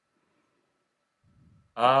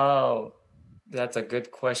 Oh, that's a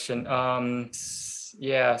good question.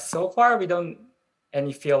 Yeah, so far we don't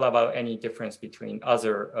feel about any difference between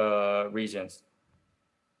other regions.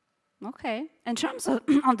 Okay. In terms of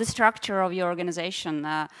on the structure of your organization,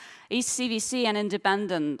 is CVC an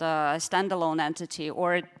independent, standalone entity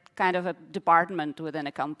or kind of a department within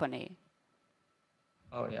a company?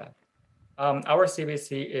 Oh, yeah. Our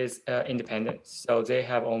CVC is independent, so they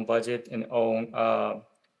have own budget and own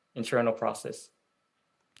internal process.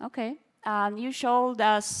 Okay. You showed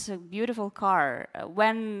us a beautiful car.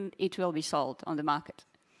 When it will be sold on the market?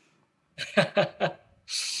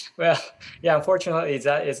 Well, yeah, unfortunately,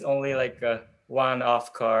 that is only like a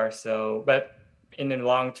one-off car. So, but in the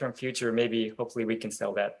long-term future, maybe, hopefully, we can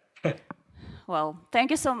sell that. Well,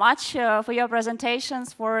 thank you so much for your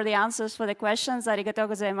presentations, for the answers for the questions. Arigatou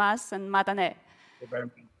gozaimasu and mata ne.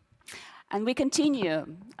 And we continue.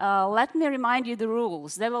 Let me remind you the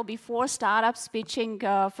rules. There will be 4 startups pitching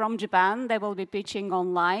from Japan. They will be pitching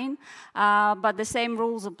online, but the same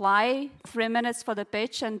rules apply. 3 minutes for the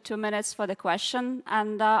pitch and 2 minutes for the question.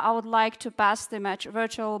 And I would like to pass the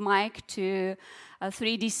virtual mic to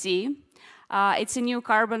 3DC. It's a new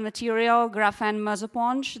carbon material, graphene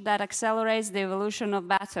mesoponge, that accelerates the evolution of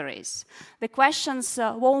batteries. The questions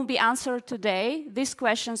won't be answered today. These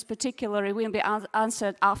questions particularly will be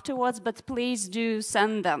answered afterwards, but please do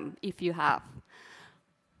send them if you have.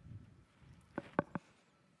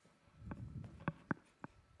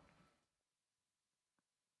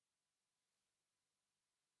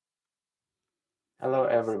 Hello,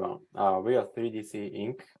 everyone. We are 3DC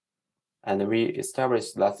Inc. And we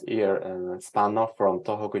established last year a spin-off from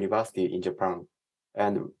Tohoku University in Japan.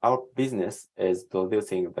 And our business is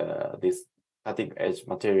producing these cutting-edge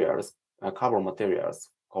materials, carbon materials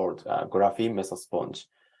called graphene mesosponge.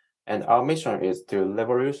 And our mission is to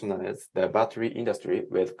revolutionize the battery industry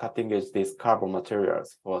with cutting-edge these carbon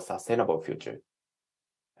materials for a sustainable future.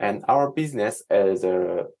 And our business is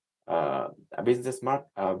the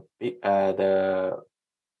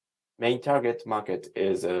main target market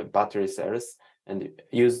is battery cells and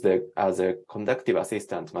use as a conductive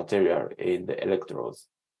assistant material in the electrodes.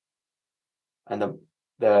 And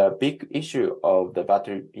the big issue of the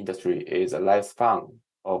battery industry is the lifespan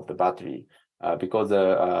of the battery because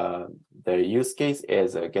the use case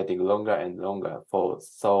is getting longer and longer. For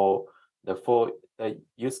the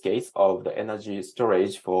use case of the energy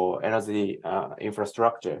storage for energy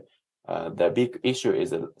infrastructure, the big issue is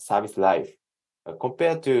the service life.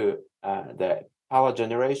 Compared to the power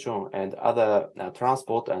generation and other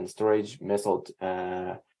transport and storage method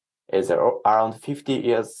is around 50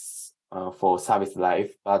 years for service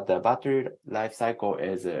life, but the battery life cycle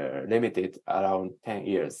is limited around 10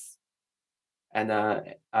 years. And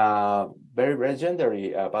very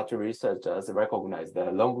legendary battery researchers recognize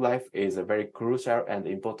that long life is a very crucial and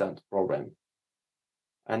important problem.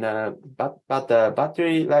 And but the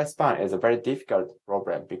battery lifespan is a very difficult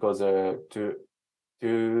problem because to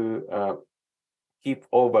keep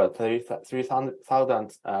over 3,000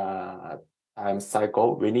 times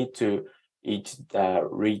cycle, we need to reach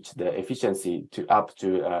the efficiency to up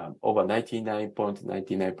to over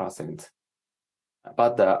 99.99%.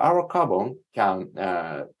 But our carbon can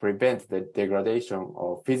prevent the degradation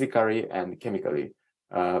of physically and chemically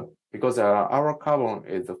because our carbon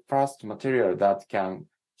is the first material that can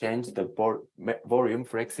change the volume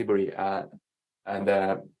flexibly and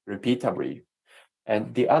repeatably.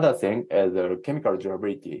 And the other thing is the chemical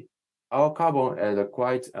durability. Our carbon is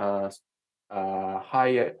quite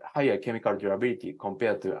higher chemical durability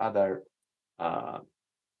compared to other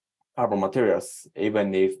carbon materials,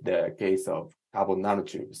 even if the case of carbon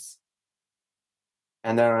nanotubes.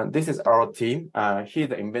 And this is our team. He's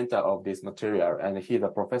the inventor of this material, and he's a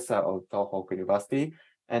professor of Tohoku University.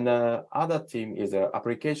 And the other team is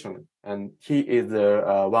application, and he is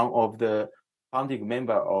one of the founding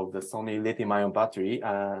member of the Sony lithium-ion battery.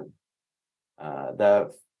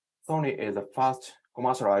 The Sony is the first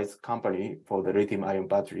commercialized company for the lithium-ion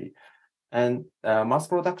battery. And mass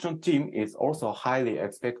production team is also highly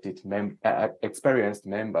experienced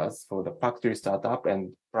members for the factory startup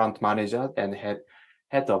and plant manager and head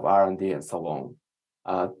of R&D and so on.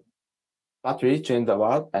 Battery change the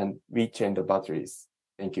world and we change the batteries.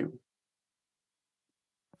 Thank you.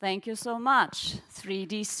 Thank you so much,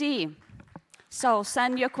 3DC. So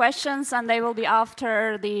send your questions and they will be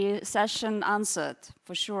after the session answered,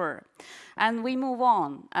 for sure. And we move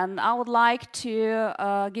on. And I would like to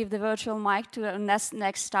give the virtual mic to the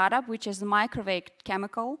next startup, which is Microwave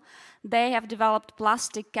Chemical. They have developed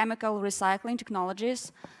plastic chemical recycling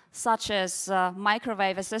technologies, such as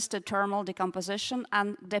microwave-assisted thermal decomposition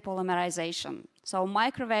and depolymerization. So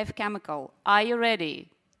Microwave Chemical, are you ready?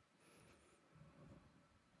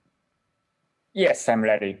 Yes, I'm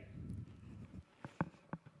ready.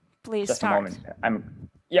 Please Just start. a moment.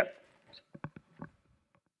 Yep.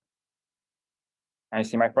 Can you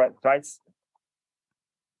see my slides?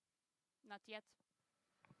 Not yet.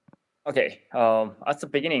 Okay. At the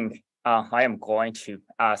beginning, I am going to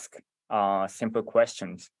ask simple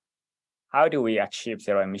questions. How do we achieve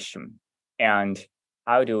zero emission? And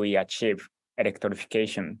how do we achieve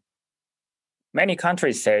electrification? Many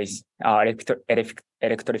countries say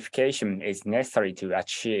electrification is necessary to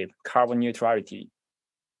achieve carbon neutrality.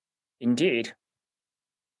 Indeed,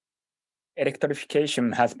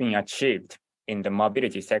 electrification has been achieved in the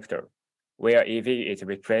mobility sector, where EV is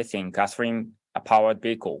replacing gasoline-powered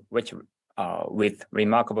vehicle, which with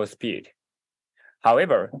remarkable speed.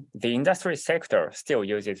 However, the industry sector still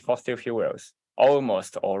uses fossil fuels,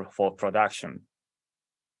 almost all for production.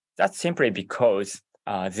 That's simply because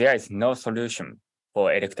there is no solution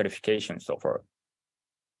for electrification so far.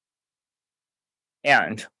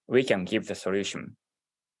 And we can give the solution.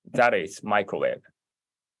 That is microwave.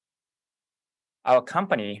 Our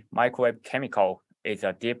company, Microwave Chemical, is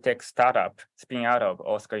a deep tech startup spin out of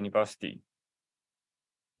Osaka University.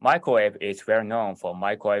 Microwave is well known for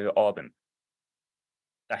microwave oven.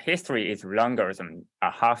 The history is longer than a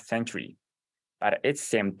half century, but it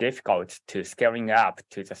seemed difficult to scaling up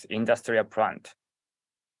to the industrial plant.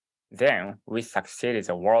 Then we succeeded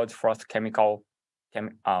the world's first commercial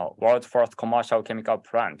chemical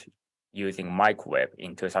plant using microwave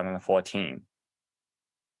in 2014.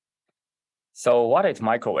 So what is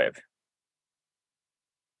microwave?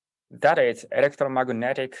 That is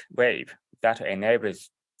electromagnetic wave that enables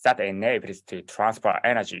to transfer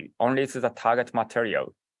energy only to the target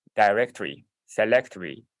material directly,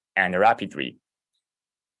 selectively, and rapidly.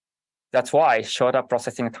 That's why shorter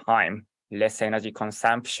processing time, less energy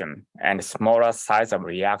consumption, and smaller size of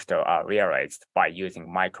reactor are realized by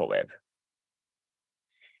using microwave.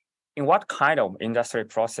 In what kind of industry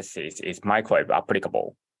processes is microwave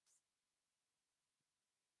applicable?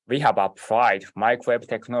 We have applied microwave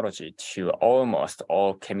technology to almost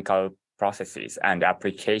all chemical processes and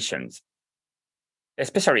applications.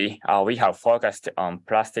 Especially, we have focused on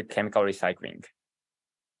plastic chemical recycling.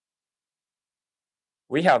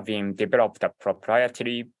 We have developed a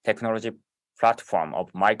proprietary technology platform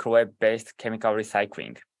of microwave-based chemical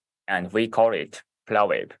recycling, and we call it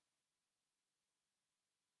PLAWAVE.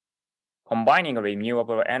 Combining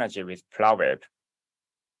renewable energy with PLAWAVE,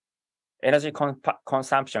 energy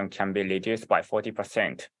consumption can be reduced by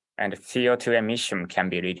 40%, and CO2 emission can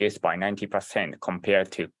be reduced by 90%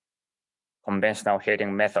 compared to conventional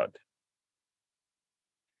heating method.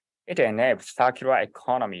 It enables circular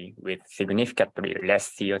economy with significantly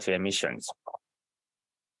less CO2 emissions.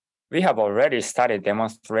 We have already started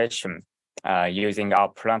demonstration using our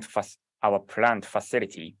pilot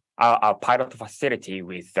facility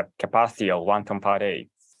with the capacity of 1 ton per day.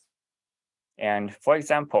 And for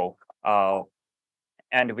example,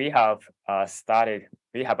 and we have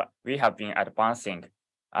been advancing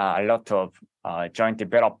a lot of joint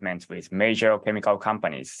developments with major chemical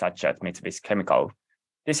companies such as Mitsubishi Chemical.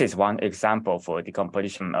 This is one example for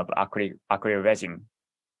decomposition of acrylic resin.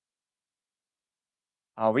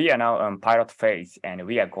 We are now on pilot phase, and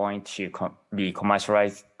we are going to be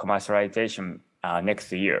commercialization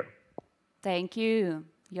next year. Thank you.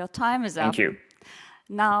 Your time is up. Thank you.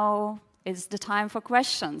 Now is the time for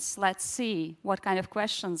questions. Let's see what kind of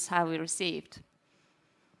questions have we received.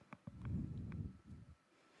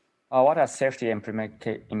 What are safety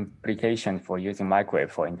implications for using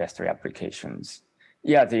microwave for industry applications?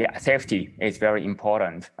 Yeah, the safety is very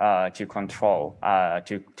important to control,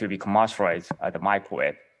 to be commercialized the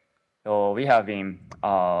microwave. So we have been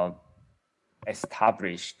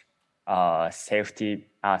established safety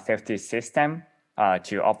system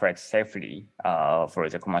to operate safely for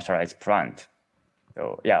the commercialized plant.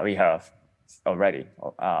 So yeah, we have already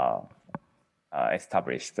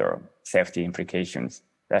established the safety implications,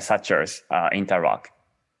 such as interlock.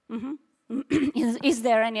 Mm-hmm. Is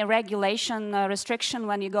there any regulation restriction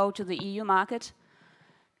when you go to the EU market?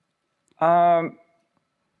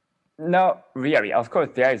 No, really. Of course,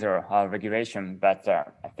 there is a regulation, but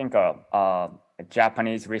I think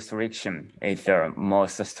Japanese restriction is the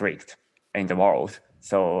most strict in the world.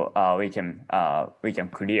 So we can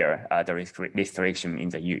clear the restriction in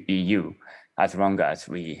the EU as long as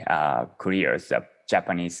we clear the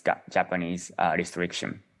Japanese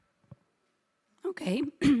restriction. Okay.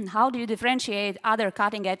 How do you differentiate other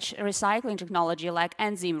cutting-edge recycling technology like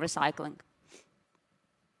enzyme recycling?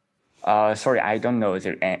 Sorry, I don't know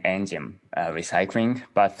the enzyme recycling,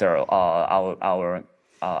 but our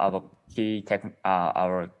key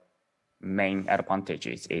our main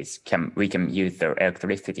advantages is we can use the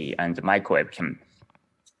electricity, and the microwave can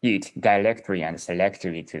heat directly and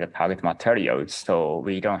selectively to the target materials, so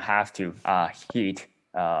we don't have to heat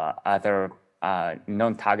other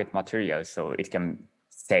non-target materials, so it can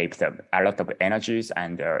save a lot of energies,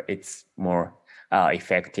 and it's more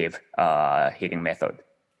effective heating method.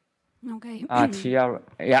 Okay.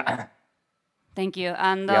 Yeah. Thank you.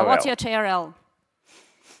 And TRL. What's your TRL?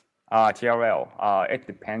 TRL, it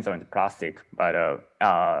depends on the plastic, but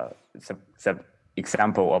the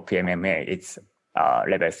example of PMMA, it's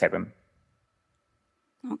level 7.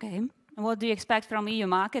 Okay. What do you expect from EU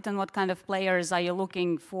market, and what kind of players are you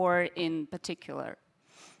looking for in particular?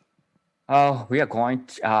 We are going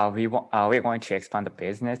to expand the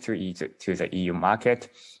business to the EU market,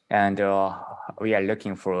 and we are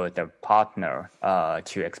looking for the partner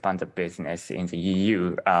to expand the business in the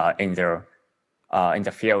EU in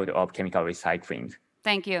the field of chemical recycling.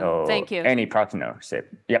 Thank you. So thank you. Any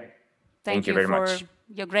partnership. Yep. Thank you very for much.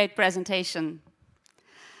 your great presentation.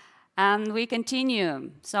 And we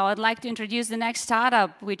continue. So I'd like to introduce the next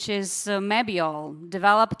startup, which is Mebiol,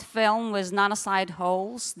 developed film with nanoside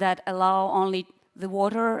holes that allow only the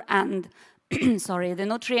water and the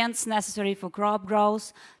nutrients necessary for crop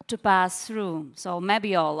growth to pass through. So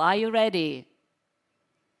Mebiol, are you ready?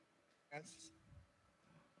 Yes.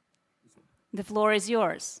 The floor is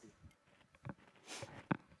yours.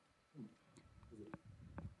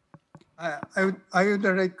 I would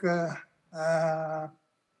like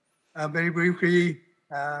very briefly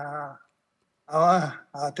our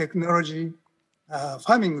technology,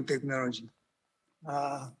 farming technology.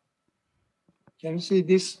 Can you see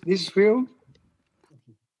this film?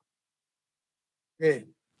 Okay.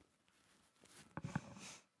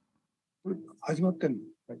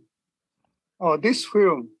 Oh, this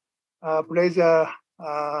film plays a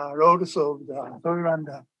roles of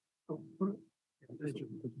the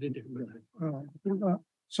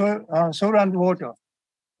soil and soil and water.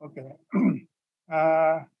 Okay.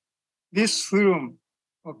 This film,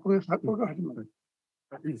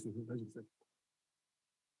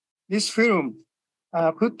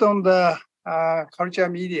 put on the culture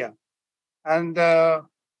media, and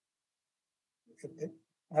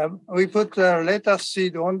we put lettuce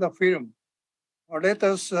seed on the film. Or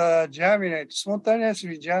lettuce germinate,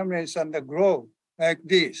 spontaneously germinates and grow like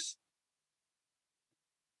this.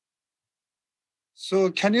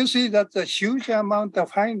 So can you see that the huge amount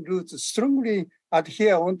of fine roots strongly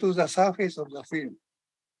adhere onto the surface of the film?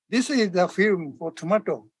 This is the film for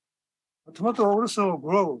tomato. Tomato also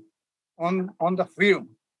grow on the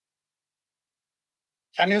film.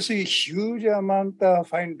 Can you see huge amount of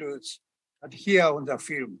fine roots adhere on the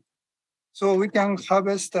film? So we can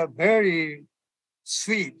harvest a very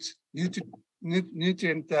sweet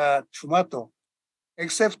nutrient tomato.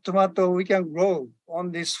 Except tomato, we can grow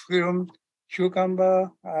on this film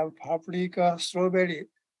cucumber, paprika, strawberry,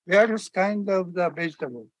 various kind of the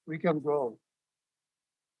vegetable we can grow.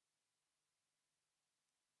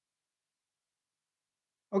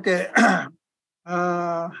 Okay.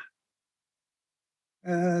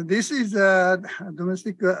 This is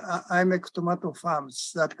domestic IMEC tomato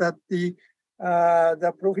farms that the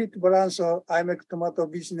profit balance of IMEC tomato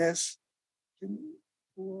business.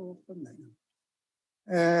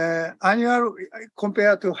 Annual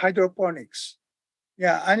compared to hydroponics.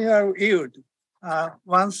 Yeah, annual yield,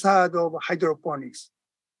 1/3 of hydroponics.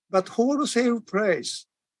 But wholesale price,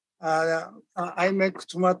 I make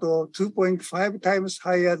tomato 2.5 times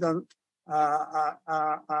higher than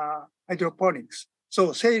hydroponics.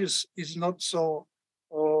 So sales is not so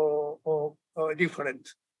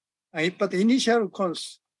different. But initial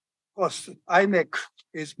cost, IMEC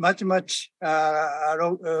is much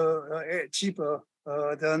cheaper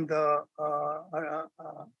than the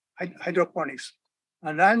hydroponics.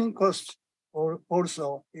 And running cost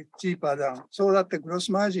also is cheaper than, so that the gross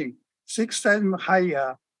margin 6 times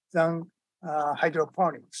higher than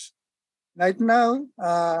hydroponics. Right now,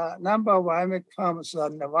 number of IMEC farms are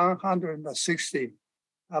 160.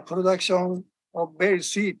 Production of berry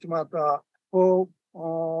seed tomato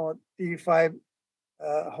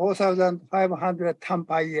 4,500 tons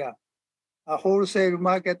per year. A wholesale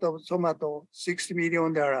market of tomato, $60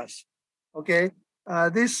 million. Okay,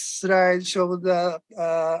 this slide shows the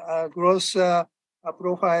growth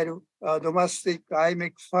profile domestic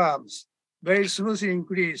IMEC farms. Very smoothly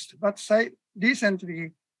increased, but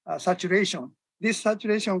recently saturation. This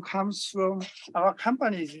saturation comes from our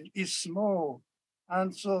company is small,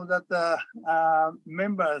 and so that the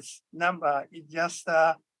members number is just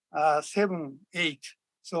 7, 8.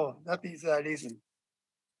 So that is the reason.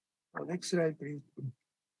 Next slide, please.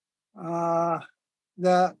 The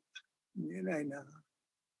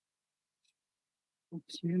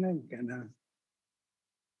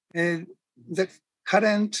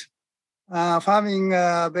current farming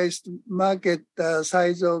based market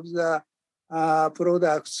size of the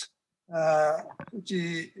products which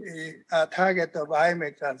target of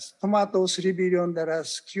IMEC, tomato $3 billion,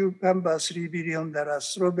 cucumber $3 billion,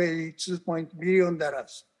 strawberry $2 billion.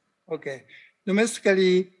 Okay,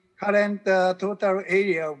 domestically, current total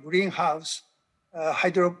area of greenhouse,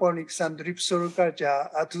 hydroponics and drip soil culture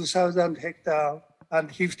are 2,000 hectares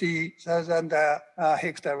and 50,000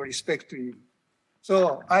 hectares respectively.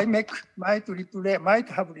 So IMEC might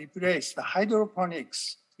have replaced the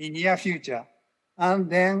hydroponics in near future, and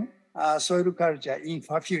then soil culture in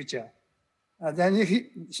far future.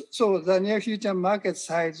 So the near future market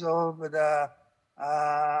size of the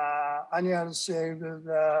annual sales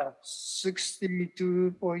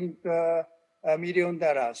 $62 million,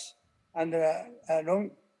 and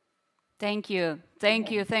long. Thank you.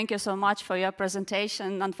 Thank you. Thank you so much for your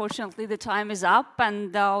presentation. Unfortunately, the time is up,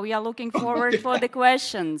 and we are looking forward for the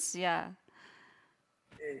questions. Yeah.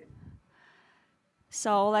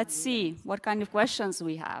 So let's see what kind of questions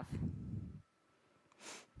we have.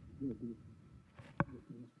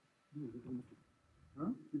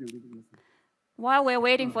 While we're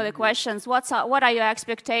waiting for the questions, what are your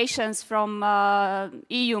expectations from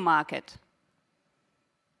EU market?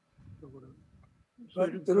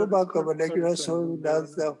 Drawback of a regular soil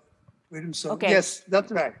does the film soil. Okay. Yes, that's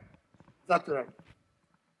right. That's right.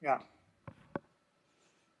 Yeah.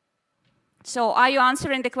 So are you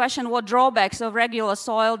answering the question, what drawbacks of regular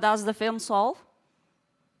soil does the film solve?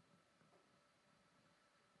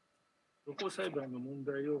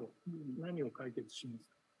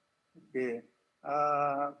 Okay.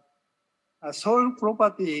 Soil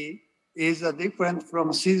property is different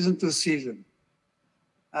from season to season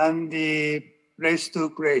and the place to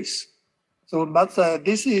place. So, but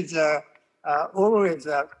this is always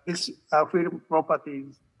this film property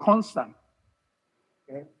is constant.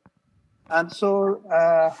 Okay. And so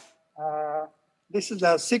this is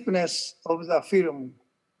the thickness of the film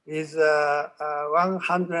is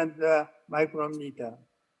 100 micrometer.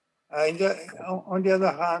 On the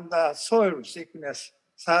other hand, the soil thickness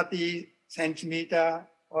 30 centimeter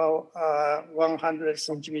or 100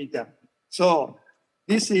 centimeter. So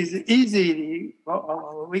this is easily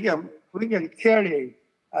we can carry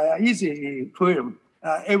easily film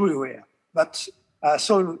everywhere, but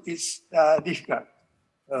soil is difficult.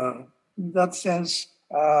 In that sense,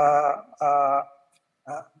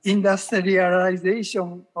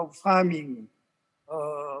 industrialization of farming,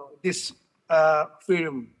 this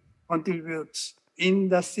film contributes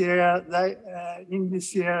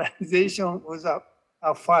industrialization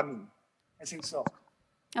of farming. I think so.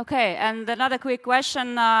 Okay, and another quick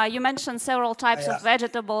question. You mentioned several types of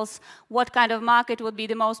vegetables. What kind of market would be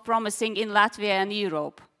the most promising in Latvia and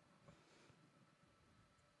Europe?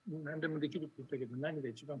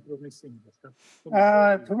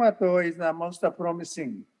 Tomato is the most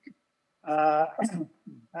promising.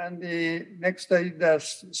 And the next is the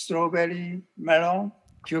strawberry, melon,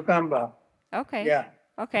 cucumber. Okay. Yeah.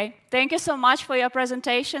 Okay. Thank you so much for your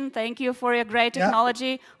presentation. Thank you for your great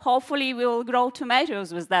technology. Yeah. Hopefully we will grow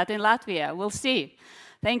tomatoes with that in Latvia. We'll see.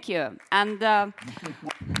 Thank you. And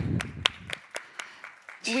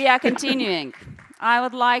we are continuing. I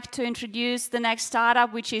would like to introduce the next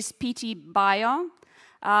startup, which is PT Bio,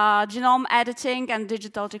 genome editing and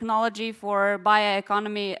digital technology for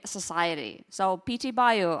bioeconomy society. So PT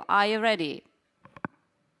Bio, are you ready?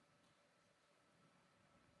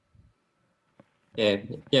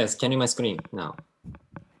 Yes, can you my screen now?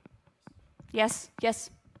 Yes,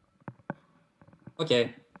 yes.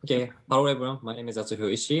 Okay. Hello everyone, my name is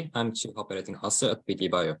Atsuhiro Ishii. I'm Chief Operating Officer at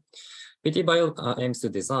PT Bio. PT Bio aims to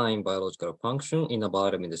design biological function in the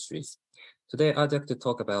biome industries. Today, I'd like to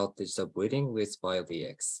talk about digital breeding with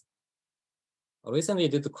BioDX. Recently,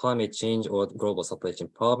 due to climate change or global supply chain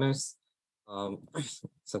problems,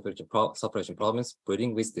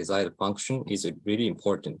 breeding with desired function is really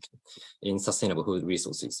important in sustainable food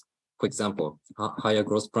resources. For example, higher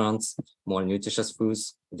growth plants, more nutritious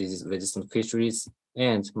foods, disease-resistant fisheries,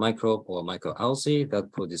 and microbe or microalgae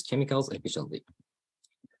that produce chemicals efficiently.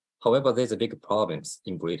 However, there's a big problem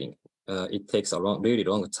in breeding. It takes a really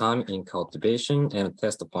long time in cultivation and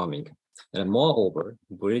test farming. And moreover,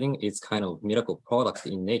 breeding is kind of miracle product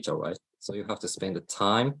in nature, right? So you have to spend the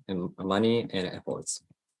time and money and efforts.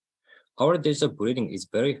 Our digital breeding is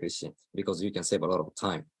very efficient because you can save a lot of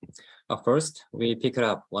time. First, we pick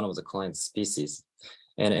up one of the client's species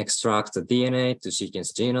and extract the DNA to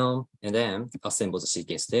sequence genome, and then assemble the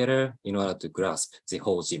sequence data in order to grasp the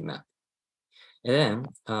whole gene map. And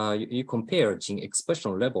then you compare gene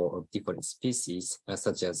expression level of different species,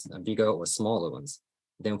 such as bigger or smaller ones,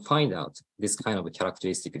 then find out this kind of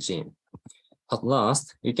characteristic gene. At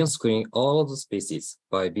last, you can screen all of the species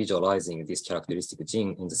by visualizing this characteristic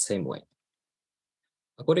gene in the same way.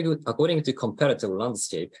 According to comparative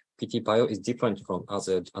landscape, PT Bio is different from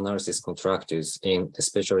other analysis contractors,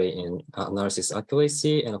 especially in analysis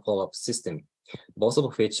accuracy and follow-up system, both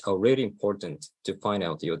of which are really important to find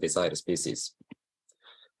out your desired species.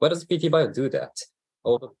 Why does PT Bio do that?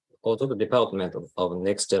 Although the development of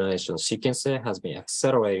next generation sequencer has been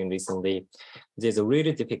accelerating recently, it is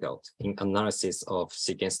really difficult in analysis of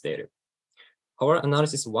sequence data. Our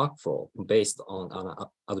analysis workflow based on an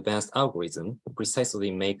advanced algorithm precisely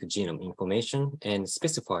make genome information and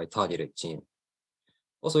specify targeted gene.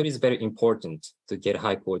 Also, it is very important to get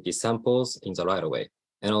high quality samples in the right way,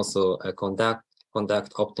 and also conduct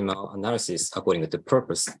optimal analysis according to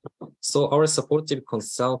purpose. So our supportive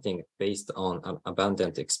consulting based on an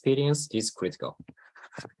abundant experience is critical.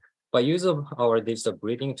 By use of our digital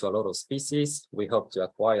breeding to a lot of species, we hope to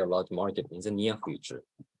acquire a large market in the near future.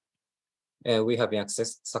 We have been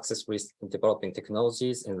successfully developing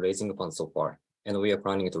technologies and raising funds so far. And we are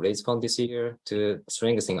planning to raise funds this year to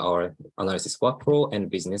strengthen our analysis workflow and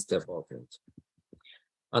business development.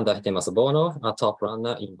 Under Hitemasu Bono, a top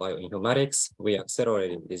runner in bioinformatics, we are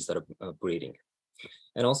accelerating digital breeding.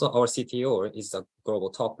 And also our CTO is a global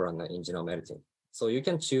top runner in genome editing. So you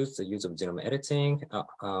can choose the use of genome editing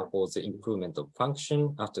for the improvement of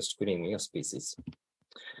function after screening your species.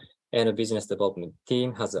 And the business development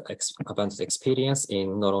team has abundant experience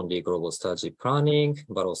in not only global strategy planning,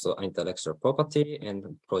 but also intellectual property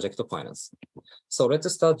and project finance. So let's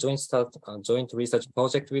start joint research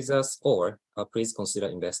project with us, or please consider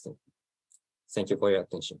investing. Thank you for your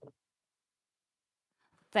attention.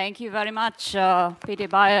 Thank you very much, PT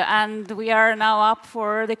Bio. And we are now up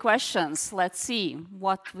for the questions. Let's see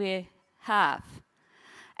what we have.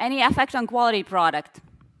 Any effect on quality product?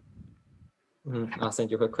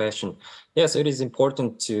 Thank you for the question. Yes, it is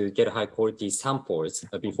important to get high quality samples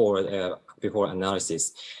before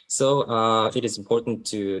analysis. So it is important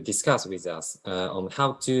to discuss with us on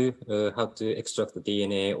how to extract the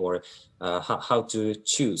DNA, or how to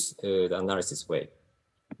choose the analysis way.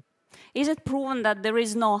 Is it proven that there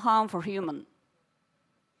is no harm for human?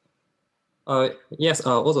 Yes,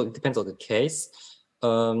 also it depends on the case.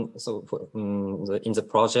 So in the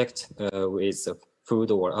project with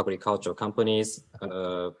food or agricultural companies,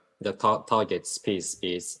 the target species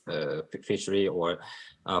is fishery or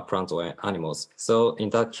plant or animals. So in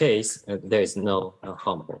that case, there is no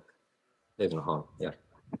harmful. There's no harm. Yeah,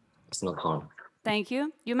 it's not harm. Thank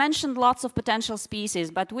you. You mentioned lots of potential species,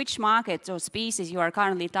 but which markets or species you are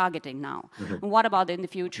currently targeting now? And what about in the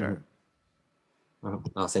future?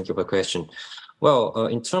 Thank you for the question. Well,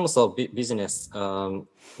 in terms of business,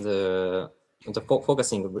 the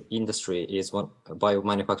focusing industry is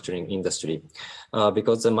biomanufacturing industry,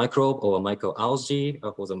 because the microbe or microalgae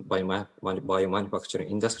for the biomanufacturing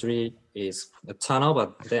industry is the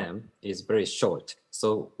turnover of them is very short.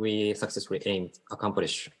 So we successfully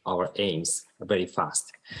accomplish our aims very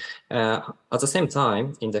fast. At the same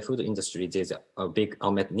time, in the food industry, there's a big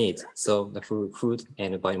unmet need. So the food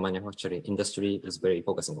and biomanufacturing industry is very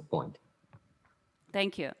focusing point.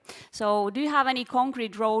 Thank you. So do you have any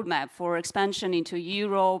concrete roadmap for expansion into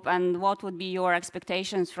Europe, and what would be your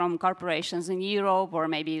expectations from corporations in Europe or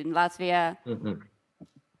maybe in Latvia?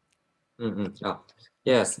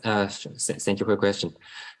 Yes, thank you for your question.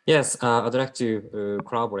 Yes, I'd like to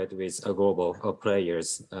collaborate with global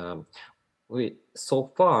players.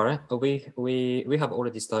 so far we have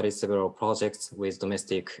already started several projects with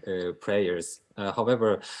domestic players.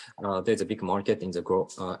 However, there's a big market in the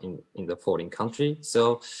in the foreign country.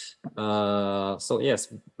 So so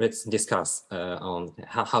yes, let's discuss on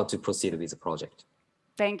how to proceed with the project.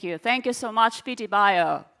 Thank you so much, PT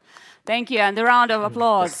Bio. Thank you, and a round of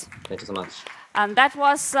applause. Yes, thank you so much. And that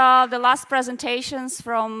was the last presentations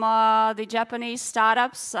from the Japanese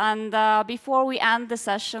startups. And before we end the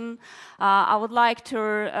session, I would like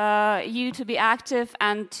you to be active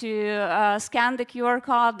and to scan the QR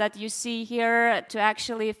code that you see here to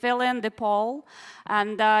actually fill in the poll.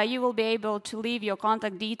 And you will be able to leave your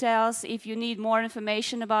contact details if you need more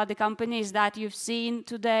information about the companies that you've seen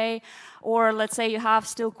today, or let's say you have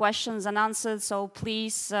still questions and answers, so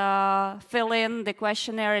please fill in the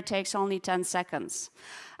questionnaire. It takes only 10 seconds.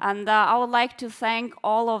 And I would like to thank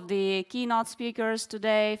all of the keynote speakers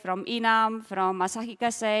today from INAM, from Asahi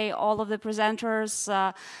Kasei, all of the presenters,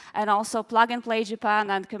 and also Plug and Play Japan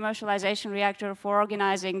and Commercialization Reactor for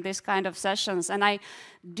organizing this kind of sessions. And I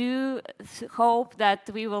do hope that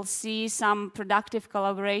we will see some productive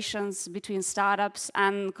collaborations between startups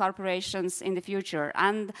and corporations in the future.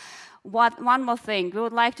 And one more thing, we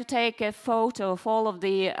would like to take a photo of all of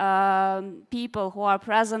the people who are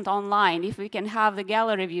present online, if we can have the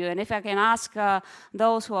gallery view, and if I can ask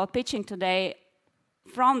those who are pitching today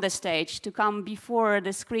from the stage to come before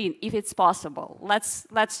the screen, if it's possible.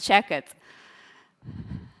 Let's check it.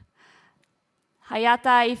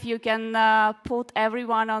 Hayata, if you can put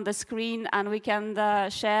everyone on the screen and we can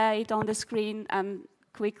share it on the screen and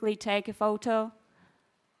quickly take a photo.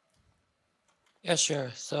 Yeah, sure.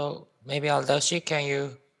 So maybe Aldashi, can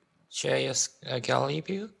you share your gallery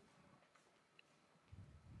view?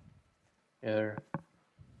 Sure.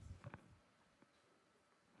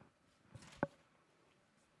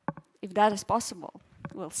 If that is possible,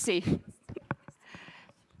 we'll see.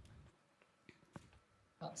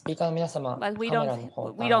 But we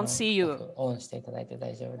don't see you.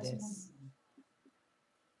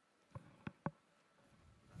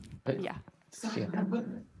 Yeah.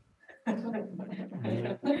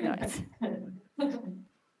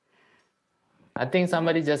 I think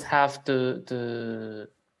somebody just have to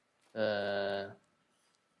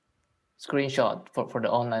screenshot for the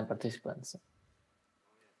online participants.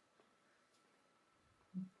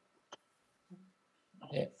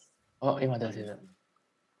 Yeah. Oh,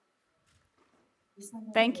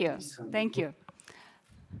 Thank you. Thank you.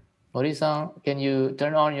 Mori-san, can you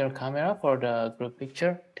turn on your camera for the group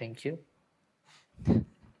picture? Thank you.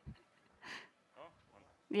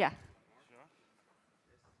 Yeah.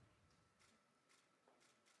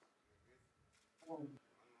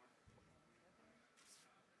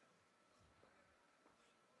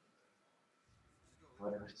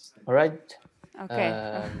 All right.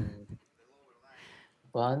 Okay.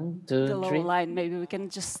 1, 2, the lower 3. line, maybe we can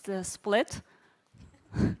just split.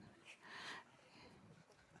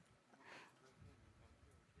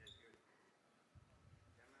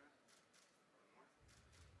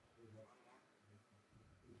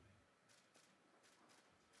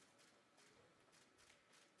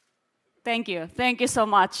 Thank you. Thank you so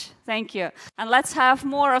much. Thank you. And let's have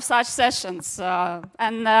more of such sessions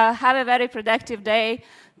and have a very productive day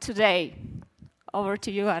today. Over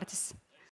to you, Artis.